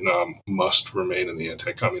that Vietnam must remain in the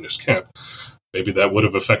anti-communist camp, maybe that would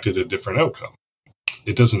have affected a different outcome.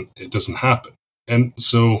 It doesn't happen. And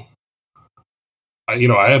so, I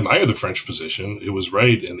admire the French position. It was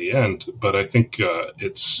right in the end, but I think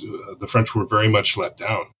the French were very much let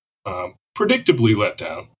down, predictably let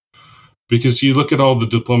down. Because you look at all the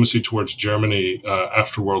diplomacy towards Germany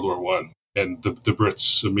after World War I, and the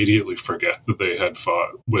Brits immediately forget that they had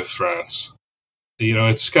fought with France.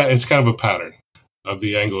 It's kind of a pattern of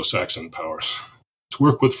the Anglo-Saxon powers to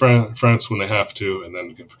work with France when they have to, and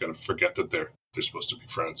then kind of forget that they're supposed to be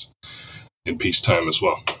friends in peacetime as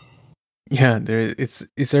well. Yeah, it's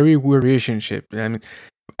a very weird relationship.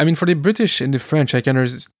 I mean, for the British and the French, I can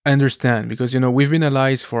understand because we've been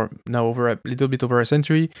allies for now over a little bit over a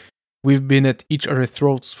century. We've been at each other's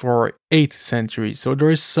throats for 8 centuries, so there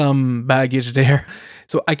is some baggage there.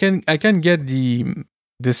 So I can get the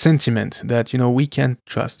sentiment that we can't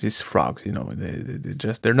trust these frogs.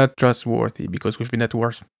 They're not trustworthy because we've been at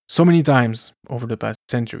war so many times over the past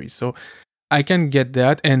centuries. So I can get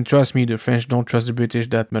that, and trust me, the French don't trust the British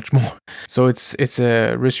that much more. So it's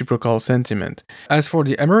a reciprocal sentiment. As for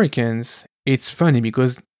the Americans, it's funny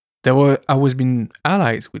because they were always been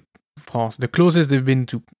allies with France. The closest they've been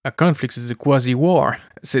to a conflict is a quasi-war.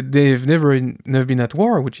 So they've never been at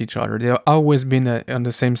war with each other. They've always been on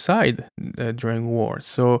the same side during war.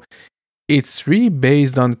 So it's really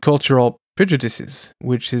based on cultural prejudices,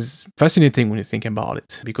 which is fascinating when you think about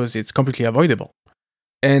it, because it's completely avoidable.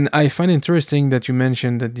 And I find interesting that you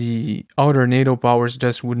mentioned that the other NATO powers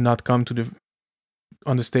just would not come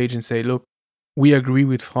on the stage and say, look, we agree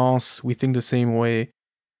with France, we think the same way.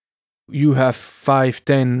 You have 5,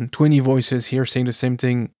 10, 20 voices here saying the same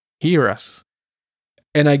thing, hear us.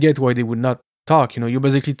 And I get why they would not talk. You're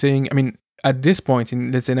basically saying, at this point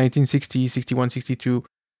in, let's say, 1960, 61, 62,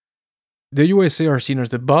 the USA are seen as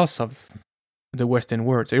the boss of the Western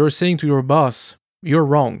world. So you're saying to your boss, you're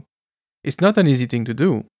wrong. It's not an easy thing to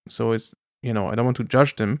do. So it's, I don't want to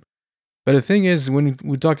judge them. But the thing is, when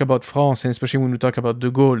we talk about France, and especially when we talk about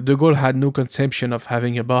de Gaulle had no conception of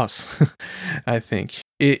having a boss, I think.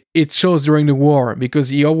 It shows during the war, because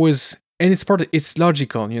he always, and it's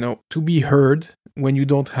logical, to be heard when you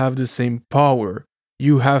don't have the same power,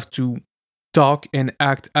 you have to talk and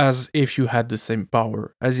act as if you had the same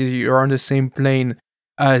power, as if you're on the same plane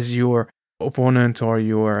as your opponent or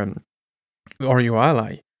your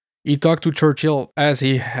ally. He talked to Churchill as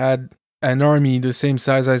he had an army the same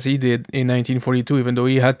size as he did in 1942, even though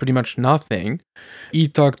he had pretty much nothing. He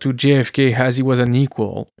talked to JFK as he was an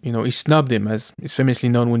equal. He snubbed him, as is famously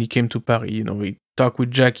known when he came to Paris. He talked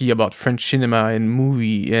with Jackie about French cinema and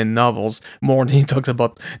movie and novels more than he talked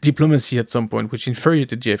about diplomacy at some point, which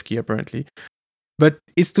infuriated JFK apparently. But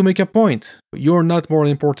it's to make a point. You're not more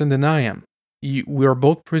important than I am. We're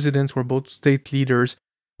both presidents, we're both state leaders.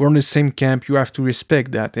 We're in the same camp, you have to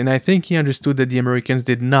respect that. And I think he understood that the Americans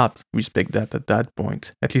did not respect that at that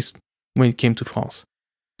point, at least when it came to France.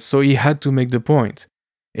 So he had to make the point.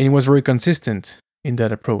 And he was very consistent in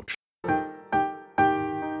that approach.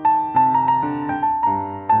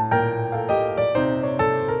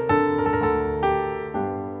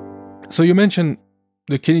 So you mentioned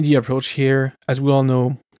the Kennedy approach here. As we all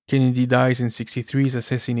know, Kennedy dies in 1963, is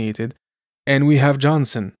assassinated. And we have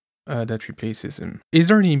Johnson that replaces him. Is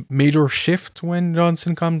there any major shift when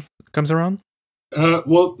Johnson comes around?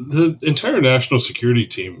 Well, the entire national security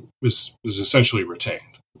team is essentially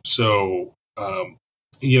retained. So,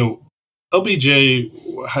 LBJ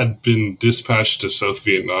had been dispatched to South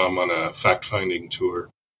Vietnam on a fact-finding tour.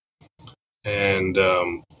 And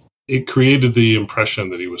it created the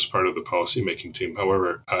impression that he was part of the policy-making team.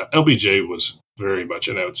 However, LBJ was very much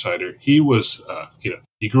an outsider. He was,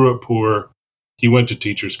 he grew up poor. He went to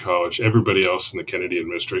teachers' college. Everybody else in the Kennedy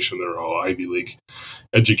administration, they're all Ivy League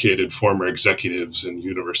educated former executives and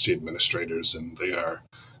university administrators, and they are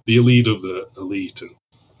the elite of the elite. And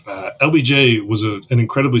LBJ was an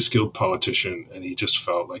incredibly skilled politician, and he just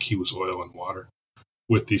felt like he was oil and water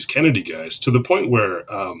with these Kennedy guys, to the point where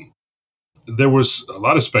there was a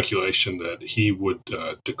lot of speculation that he would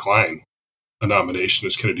decline a nomination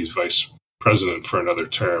as Kennedy's vice president for another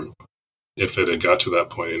term. If it had got to that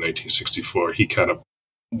point in 1964, he kind of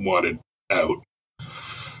wanted out.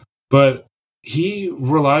 But he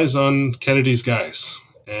relies on Kennedy's guys,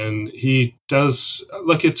 and he does,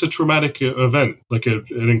 like, it's a traumatic event, like an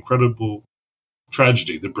incredible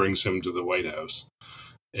tragedy that brings him to the White House.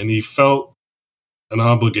 And he felt an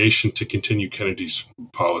obligation to continue Kennedy's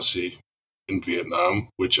policy in Vietnam,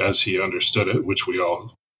 which, as he understood it, which we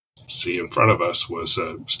all see in front of us, was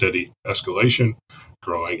a steady escalation,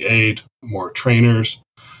 growing aid, more trainers,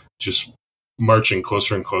 just marching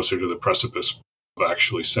closer and closer to the precipice of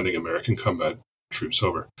actually sending American combat troops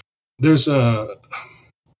over. There's the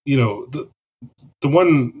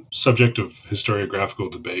one subject of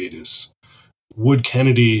historiographical debate is, would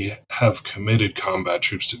Kennedy have committed combat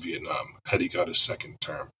troops to Vietnam had he got his second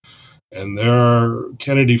term? And there are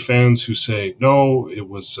Kennedy fans who say, no, it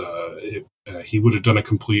was he would have done a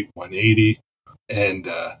complete 180. And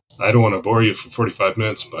I don't want to bore you for 45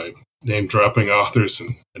 minutes by name-dropping authors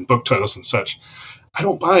and book titles and such. I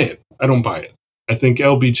don't buy it. I think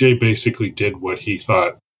LBJ basically did what he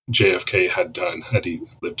thought JFK had done had he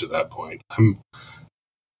lived to that point. I'm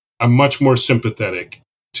much more sympathetic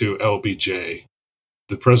to LBJ,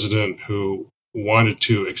 the president who wanted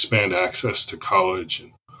to expand access to college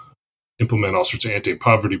and implement all sorts of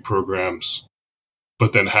anti-poverty programs,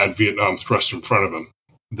 but then had Vietnam thrust in front of him,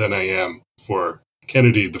 than I am for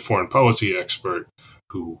Kennedy, the foreign policy expert,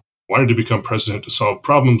 who wanted to become president to solve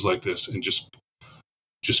problems like this and just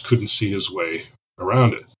couldn't see his way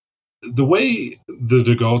around it. The way the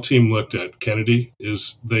de Gaulle team looked at Kennedy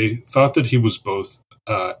is they thought that he was both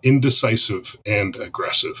indecisive and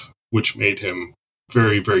aggressive, which made him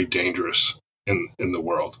very, very dangerous in the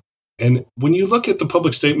world. And when you look at the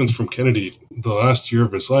public statements from Kennedy the last year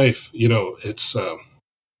of his life, it's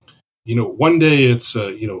one day it's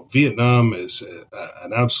Vietnam is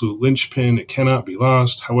an absolute linchpin; it cannot be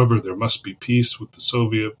lost. However, there must be peace with the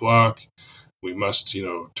Soviet bloc. We must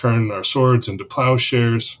turn our swords into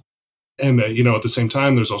plowshares. And at the same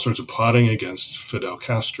time, there's all sorts of plotting against Fidel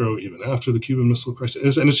Castro even after the Cuban Missile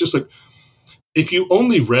Crisis. And it's just like, if you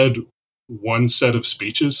only read one set of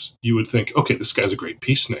speeches, you would think, okay, this guy's a great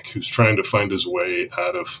peacenik who's trying to find his way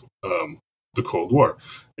out of the Cold War.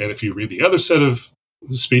 And if you read the other set of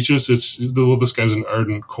speeches, it's, well, this guy's an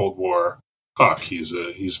ardent Cold War hawk.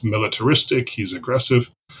 He's militaristic, he's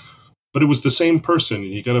aggressive. But it was the same person,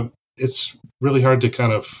 and it's really hard to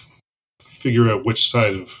kind of figure out which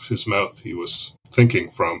side of his mouth he was thinking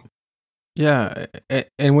from. Yeah,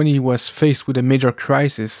 and when he was faced with a major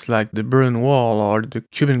crisis like the Berlin Wall or the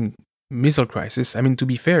Cuban Missile Crisis, I mean, to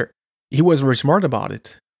be fair, he was very smart about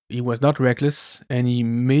it. He was not reckless, and he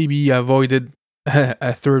maybe avoided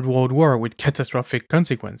a third world war with catastrophic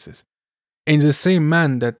consequences. And the same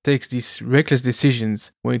man that takes these reckless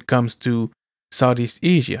decisions when it comes to Southeast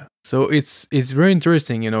Asia. So it's very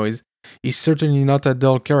interesting, He's certainly not a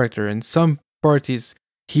dull character. In some parties,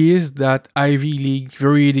 he is that Ivy League,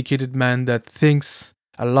 very educated man that thinks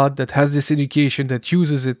a lot, that has this education, that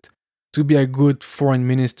uses it to be a good foreign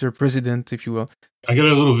minister, president, if you will. I got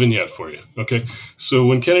a little vignette for you. Okay, so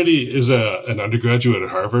when Kennedy is an undergraduate at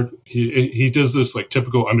Harvard, he does this like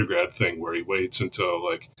typical undergrad thing where he waits until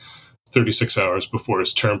like 36 hours before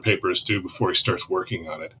his term paper is due before he starts working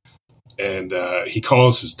on it. And he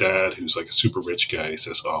calls his dad, who's like a super rich guy. He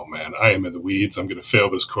says, "Oh man, I am in the weeds. I'm going to fail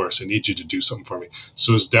this course. I need you to do something for me."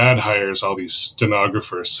 So his dad hires all these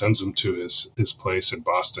stenographers, sends them to his place in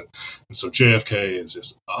Boston. And so JFK is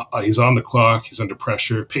just, he's on the clock. He's under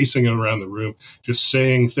pressure, pacing around the room, just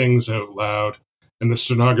saying things out loud. And the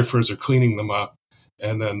stenographers are cleaning them up.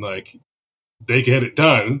 And then like they get it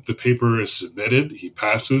done. The paper is submitted. He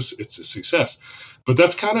passes. It's a success. But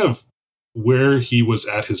that's kind of where he was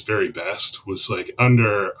at his very best, was like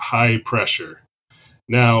under high pressure.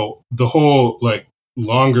 Now, the whole like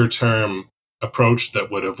longer term approach that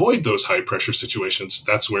would avoid those high pressure situations,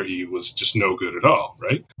 that's where he was just no good at all,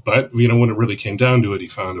 right? But, you know, when it really came down to it, he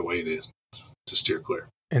found a way to steer clear.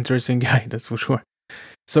 Interesting guy, that's for sure.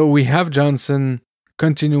 So we have Johnson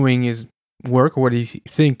continuing his work, what he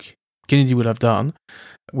think Kennedy would have done,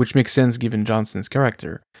 which makes sense given Johnson's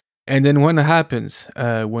character. And then what happens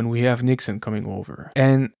when we have Nixon coming over?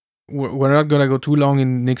 And we're not going to go too long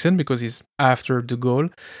in Nixon because he's after de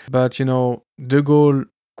Gaulle. But, you know, de Gaulle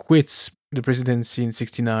quits the presidency in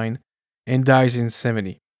 69 and dies in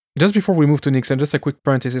 70. Just before we move to Nixon, just a quick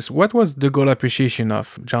parenthesis. What was de Gaulle appreciation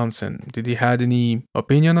of Johnson? Did he had any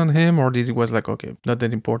opinion on him, or did it was like, okay, not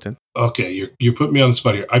that important? Okay, you put me on the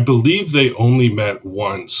spot here. I believe they only met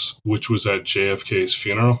once, which was at JFK's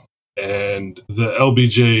funeral. And the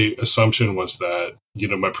LBJ assumption was that, you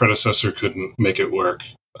know, my predecessor couldn't make it work.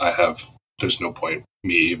 There's no point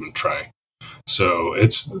me even trying. So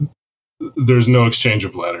there's no exchange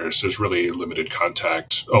of letters. There's really limited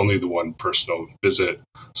contact, only the one personal visit,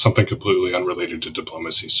 something completely unrelated to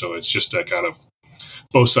diplomacy. So it's just that kind of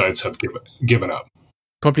both sides have given up.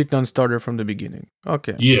 Complete non-starter from the beginning.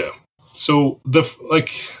 Okay. Yeah. So the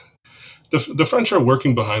French are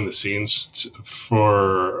working behind the scenes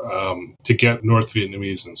to get North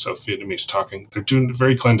Vietnamese and South Vietnamese talking. They're doing it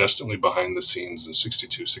very clandestinely behind the scenes in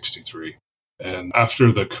 62, 63. And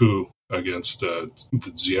after the coup against the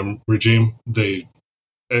Diem regime, it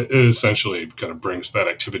essentially kind of brings that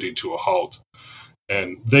activity to a halt.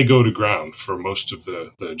 And they go to ground for most of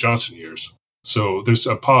the Johnson years. So there's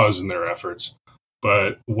a pause in their efforts.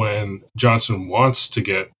 But when Johnson wants to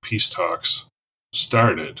get peace talks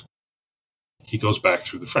started, he goes back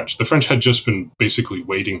through the French. The French had just been basically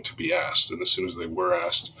waiting to be asked. And as soon as they were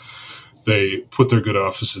asked, they put their good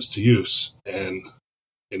offices to use. And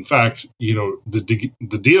in fact, you know,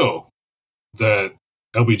 the deal that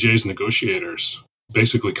LBJ's negotiators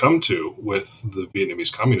basically come to with the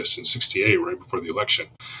Vietnamese communists in 68, right before the election,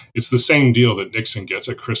 it's the same deal that Nixon gets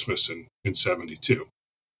at Christmas in 72.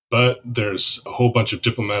 But there's a whole bunch of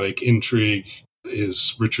diplomatic intrigue.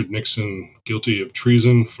 Is Richard Nixon guilty of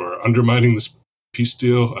treason for undermining this peace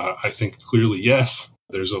deal? I think clearly yes.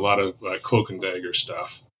 There's a lot of cloak and dagger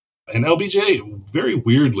stuff. And LBJ, very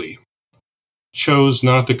weirdly, chose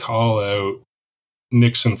not to call out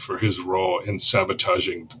Nixon for his role in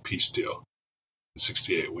sabotaging the peace deal in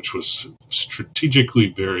 68, which was strategically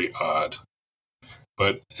very odd.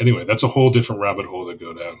 But anyway, that's a whole different rabbit hole to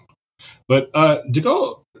go down. But de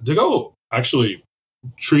Gaulle actually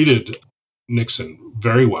treated Nixon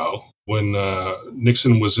very well. When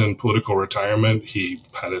Nixon was in political retirement, he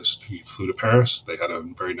flew to Paris. They had a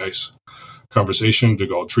very nice conversation. De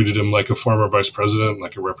Gaulle treated him like a former vice president,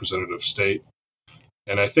 like a representative of state.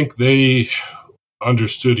 And I think they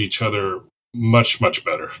understood each other much, much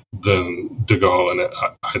better than de Gaulle and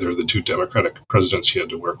either of the two Democratic presidents he had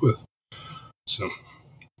to work with. So,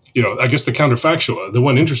 you know, I guess the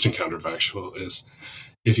one interesting counterfactual is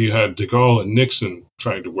if you had de Gaulle and Nixon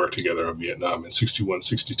trying to work together on Vietnam in 61,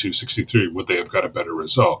 62, 63, would they have got a better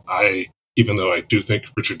result? Even though I do think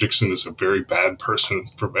Richard Nixon is a very bad person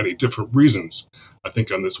for many different reasons, I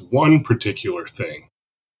think on this one particular thing,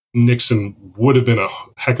 Nixon would have been a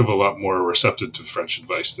heck of a lot more receptive to French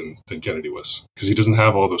advice than Kennedy was, because he doesn't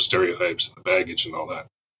have all those stereotypes and the baggage and all that.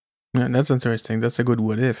 Yeah, that's interesting. That's a good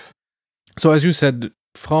what if. So as you said,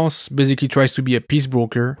 France basically tries to be a peace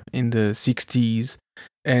broker in the 60s,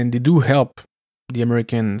 and they do help the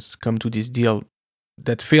Americans come to this deal,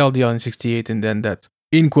 that failed deal in 68, and then that,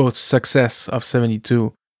 in quotes, success of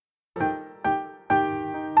 72.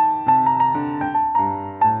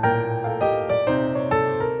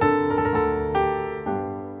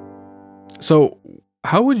 So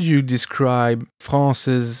how would you describe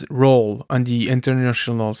France's role on the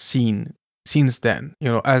international scene since then?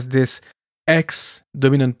 As this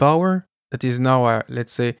ex-dominant power that is now a,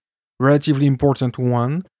 let's say, relatively important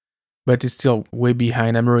one, but it's still way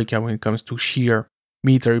behind America when it comes to sheer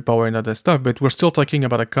military power and other stuff. But we're still talking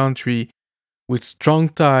about a country with strong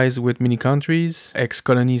ties with many countries,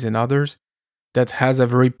 ex-colonies and others, that has a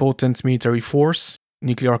very potent military force,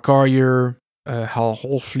 nuclear carrier, a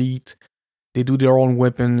whole fleet. They do their own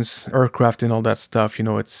weapons, aircraft, and all that stuff.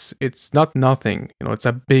 It's not nothing. It's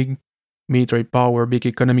a big military power, big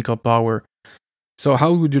economical power. So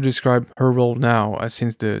how would you describe her role now,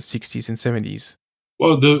 since the 60s and 70s?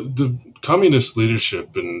 Well, the communist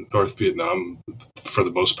leadership in North Vietnam, for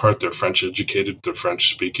the most part, they're French educated, they're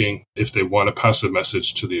French speaking. If they want to pass a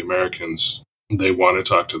message to the Americans, they want to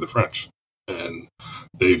talk to the French. And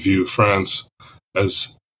they view France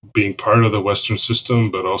as being part of the Western system,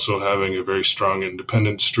 but also having a very strong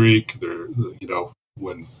independent streak.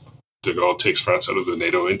 When de Gaulle takes France out of the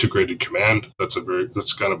NATO integrated command, that's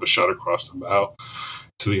kind of a shot across the bow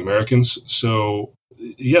to the Americans. So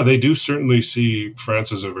yeah, they do certainly see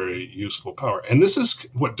France as a very useful power. And this is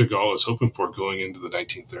what de Gaulle is hoping for going into the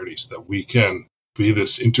 1930s, that we can be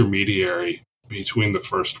this intermediary between the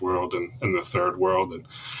first world and the third world. And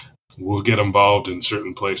we'll get involved in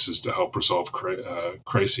certain places to help resolve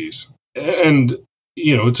crises. And,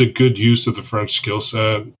 it's a good use of the French skill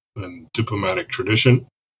set and diplomatic tradition.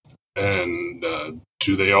 And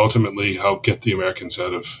do they ultimately help get the Americans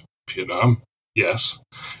out of Vietnam? Yes.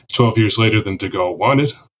 12 years later than de Gaulle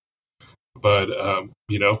wanted. But,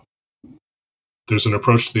 there's an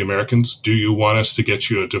approach to the Americans. Do you want us to get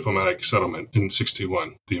you a diplomatic settlement? In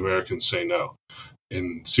 61, the Americans say no.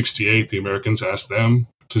 In 68, the Americans ask them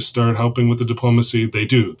to start helping with the diplomacy. They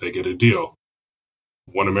do. They get a deal.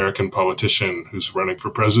 One American politician who's running for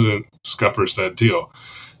president scuppers that deal.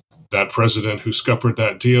 That president who scuppered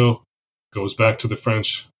that deal goes back to the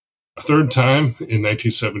French a third time in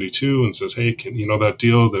 1972 and says, hey, that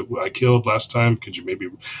deal that I killed last time, could you maybe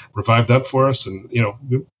revive that for us? And,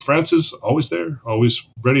 France is always there, always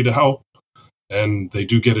ready to help. And they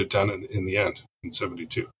do get it done in the end in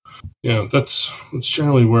 72. Yeah, that's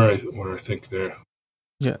generally where I think they're.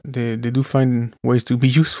 Yeah, they do find ways to be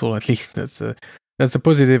useful, at least. That's a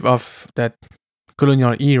positive of that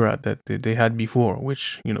colonial era that they had before,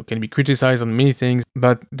 which, can be criticized on many things,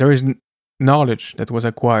 but there is knowledge that was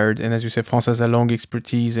acquired. And as you said, France has a long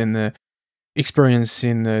expertise and experience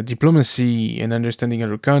in diplomacy and understanding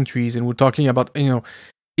other countries. And we're talking about,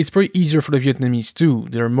 it's pretty easier for the Vietnamese too.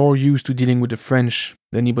 They're more used to dealing with the French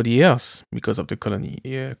than anybody else because of the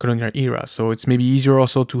colonial era. So it's maybe easier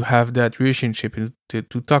also to have that relationship to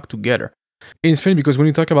talk together. And it's funny because when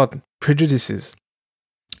you talk about prejudices,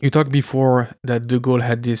 you talked before that de Gaulle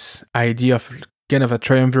had this idea of kind of a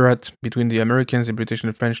triumvirate between the Americans, the British,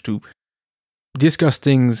 and the French to discuss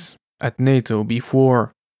things at NATO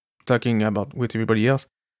before talking about with everybody else.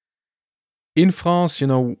 In France,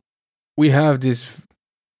 we have this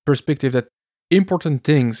perspective that important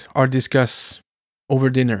things are discussed over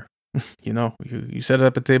dinner. You set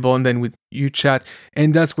up a table and then you chat,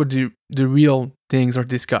 and that's where the real things are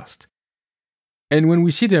discussed. And when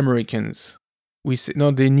we see the Americans, we say, no,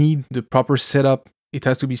 they need the proper setup. It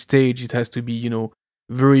has to be staged. It has to be,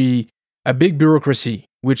 a big bureaucracy,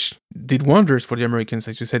 which did wonders for the Americans,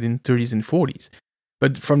 as you said, in 30s and 40s.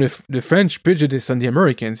 But from the French prejudice on the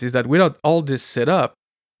Americans is that without all this set up,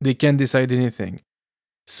 they can't decide anything.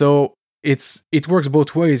 So it works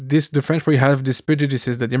both ways. The French probably have these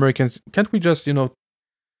prejudices that the Americans, can't we just,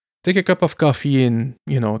 take a cup of coffee and,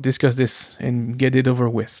 discuss this and get it over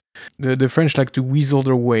with. The French like to weasel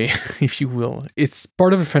their way, if you will. It's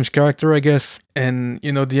part of the French character, I guess. And,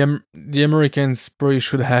 the Americans probably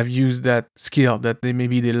should have used that skill that they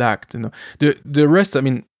lacked. The rest,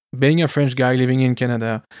 being a French guy living in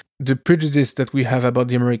Canada, the prejudice that we have about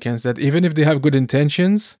the Americans, that even if they have good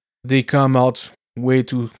intentions, they come out way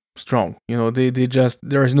too strong. They just,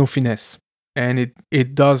 there is no finesse. And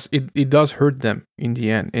it does hurt them in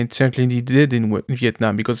the end. And certainly did in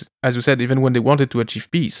Vietnam, because, as you said, even when they wanted to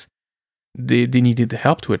achieve peace, they needed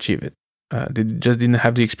help to achieve it. They just didn't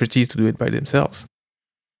have the expertise to do it by themselves.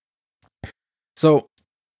 So,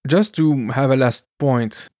 just to have a last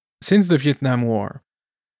point, since the Vietnam War,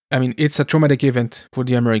 it's a traumatic event for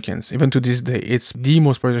the Americans. Even to this day, it's the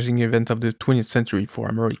most polarizing event of the 20th century for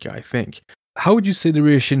America, I think. How would you say the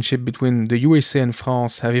relationship between the USA and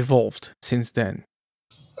France have evolved since then?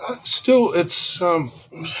 Still, it's I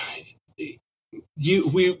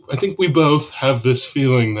think we both have this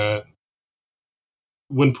feeling that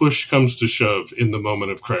when push comes to shove in the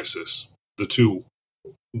moment of crisis, the two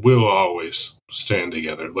will always stand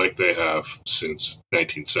together like they have since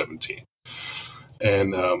 1917.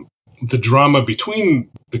 And the drama between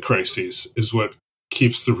the crises is what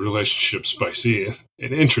keeps the relationship spicy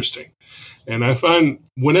and interesting. And I find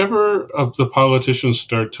whenever the politicians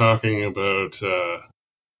start talking about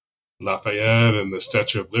Lafayette and the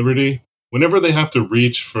Statue of Liberty, whenever they have to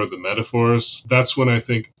reach for the metaphors, that's when I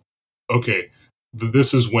think, okay,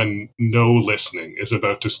 this is when no listening is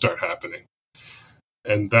about to start happening.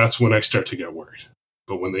 And that's when I start to get worried.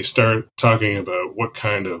 But when they start talking about what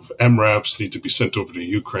kind of MRAPs need to be sent over to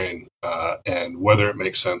Ukraine and whether it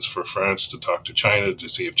makes sense for France to talk to China to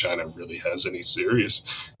see if China really has any serious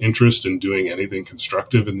interest in doing anything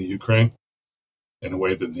constructive in the Ukraine, in a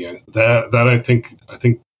way that I think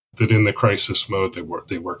that in the crisis mode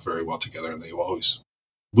they work very well together, and they always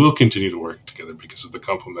will continue to work together because of the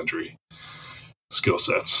complementary skill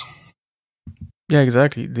sets. Yeah,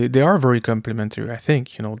 exactly. They are very complementary. I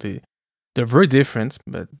think they're very different,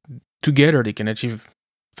 but together they can achieve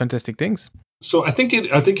fantastic things. So I think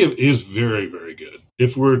it is very, very good.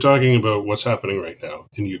 If we're talking about what's happening right now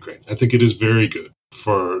in Ukraine, I think it is very good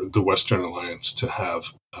for the Western alliance to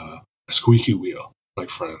have a squeaky wheel like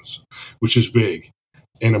France, which is big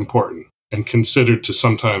and important and considered to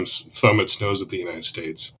sometimes thumb its nose at the United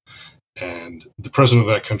States. And the president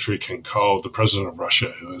of that country can call the president of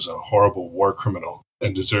Russia, who is a horrible war criminal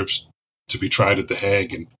and deserves to be tried at The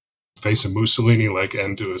Hague and face a Mussolini-like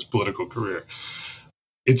end to his political career.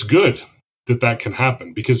 It's good that can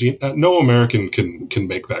happen because no American can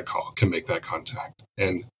make that call, can make that contact.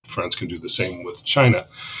 And France can do the same with China.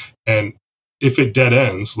 And if it dead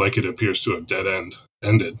ends, like it appears to have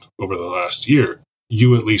ended over the last year,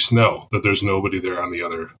 you at least know that there's nobody there on the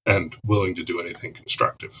other end willing to do anything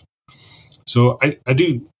constructive. So I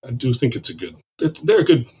do think they're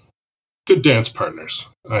good dance partners,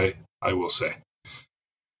 I will say.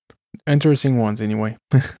 Interesting ones anyway,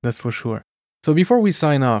 that's for sure. So before we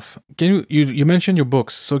sign off, can you mentioned your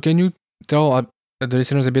books, so can you tell the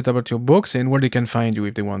listeners a bit about your books and where they can find you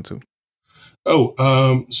if they want to?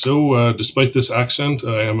 So despite this accent,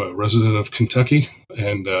 I am a resident of Kentucky,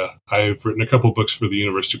 and I've written a couple books for the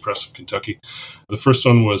University Press of Kentucky. The first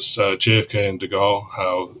one was JFK and de Gaulle,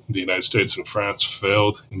 how the United States and France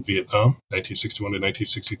failed in Vietnam, 1961 to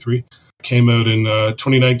 1963. Came out in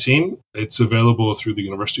 2019. It's available through the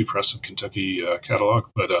University Press of Kentucky catalog,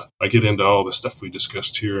 but I get into all the stuff we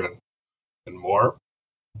discussed here and more.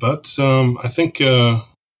 But I think I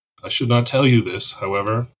should not tell you this,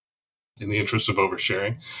 however, in the interest of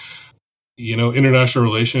oversharing. International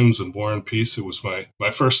relations and war and peace, it was my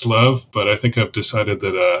first love, but I think I've decided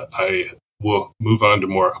that I will move on to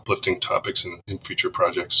more uplifting topics in future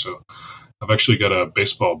projects. So I've actually got a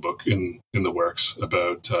baseball book in the works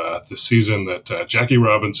about the season that Jackie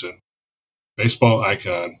Robinson, baseball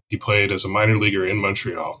icon, he played as a minor leaguer in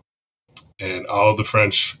Montreal. And all the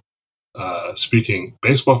French speaking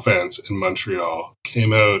baseball fans in Montreal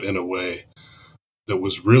came out in a way that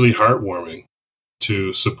was really heartwarming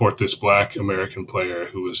to support this Black American player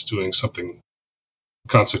who was doing something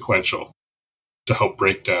consequential to help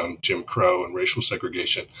break down Jim Crow and racial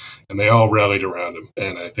segregation. And they all rallied around him.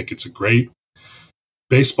 And I think it's a great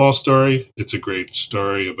baseball story. It's a great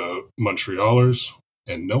story about Montrealers.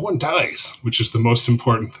 And no one dies, which is the most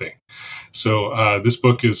important thing. So this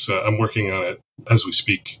book is, I'm working on it as we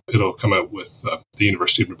speak. It'll come out with the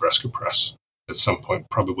University of Nebraska Press at some point,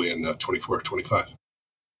 probably in 24 or 25.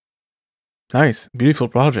 Nice. Beautiful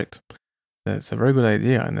project. That's a very good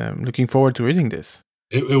idea, and I'm looking forward to reading this.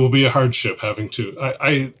 It will be a hardship having to,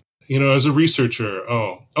 I as a researcher,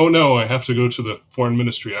 oh no, I have to go to the Foreign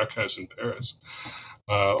Ministry archives in Paris.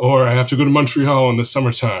 Or I have to go to Montreal in the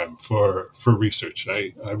summertime for research.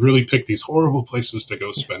 I really pick these horrible places to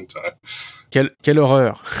go spend time. Quelle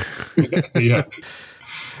horreur. Yeah.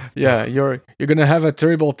 Yeah, you're gonna have a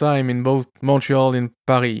terrible time in both Montreal and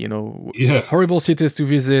Paris. Yeah. Horrible cities to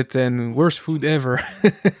visit and worst food ever.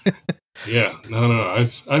 Yeah, no.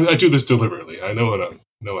 I do this deliberately. I know what I'm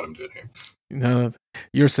doing here. No,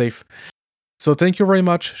 you're safe. So thank you very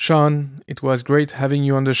much, Sean. It was great having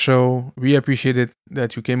you on the show. We appreciate it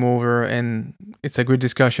that you came over, and it's a great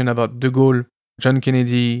discussion about de Gaulle, John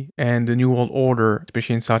Kennedy, and the New World Order,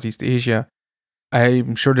 especially in Southeast Asia.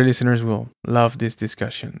 I'm sure the listeners will love this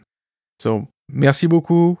discussion. So, merci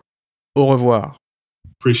beaucoup. Au revoir.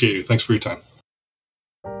 Appreciate you. Thanks for your time.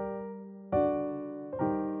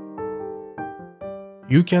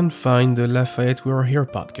 You can find the Lafayette We Are Here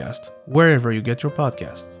podcast wherever you get your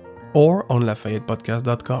podcasts or on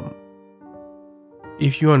LafayettePodcast.com.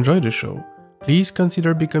 If you enjoy the show, please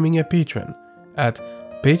consider becoming a patron at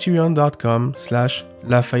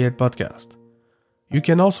patreon.com/LafayettePodcast. You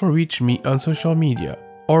can also reach me on social media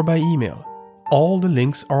or by email. All the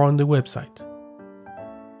links are on the website.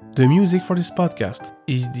 The music for this podcast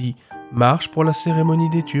is the Marche pour la cérémonie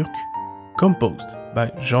des Turcs, composed by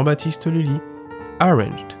Jean-Baptiste Lully,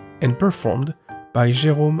 arranged and performed by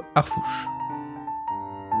Jérôme Arfouche.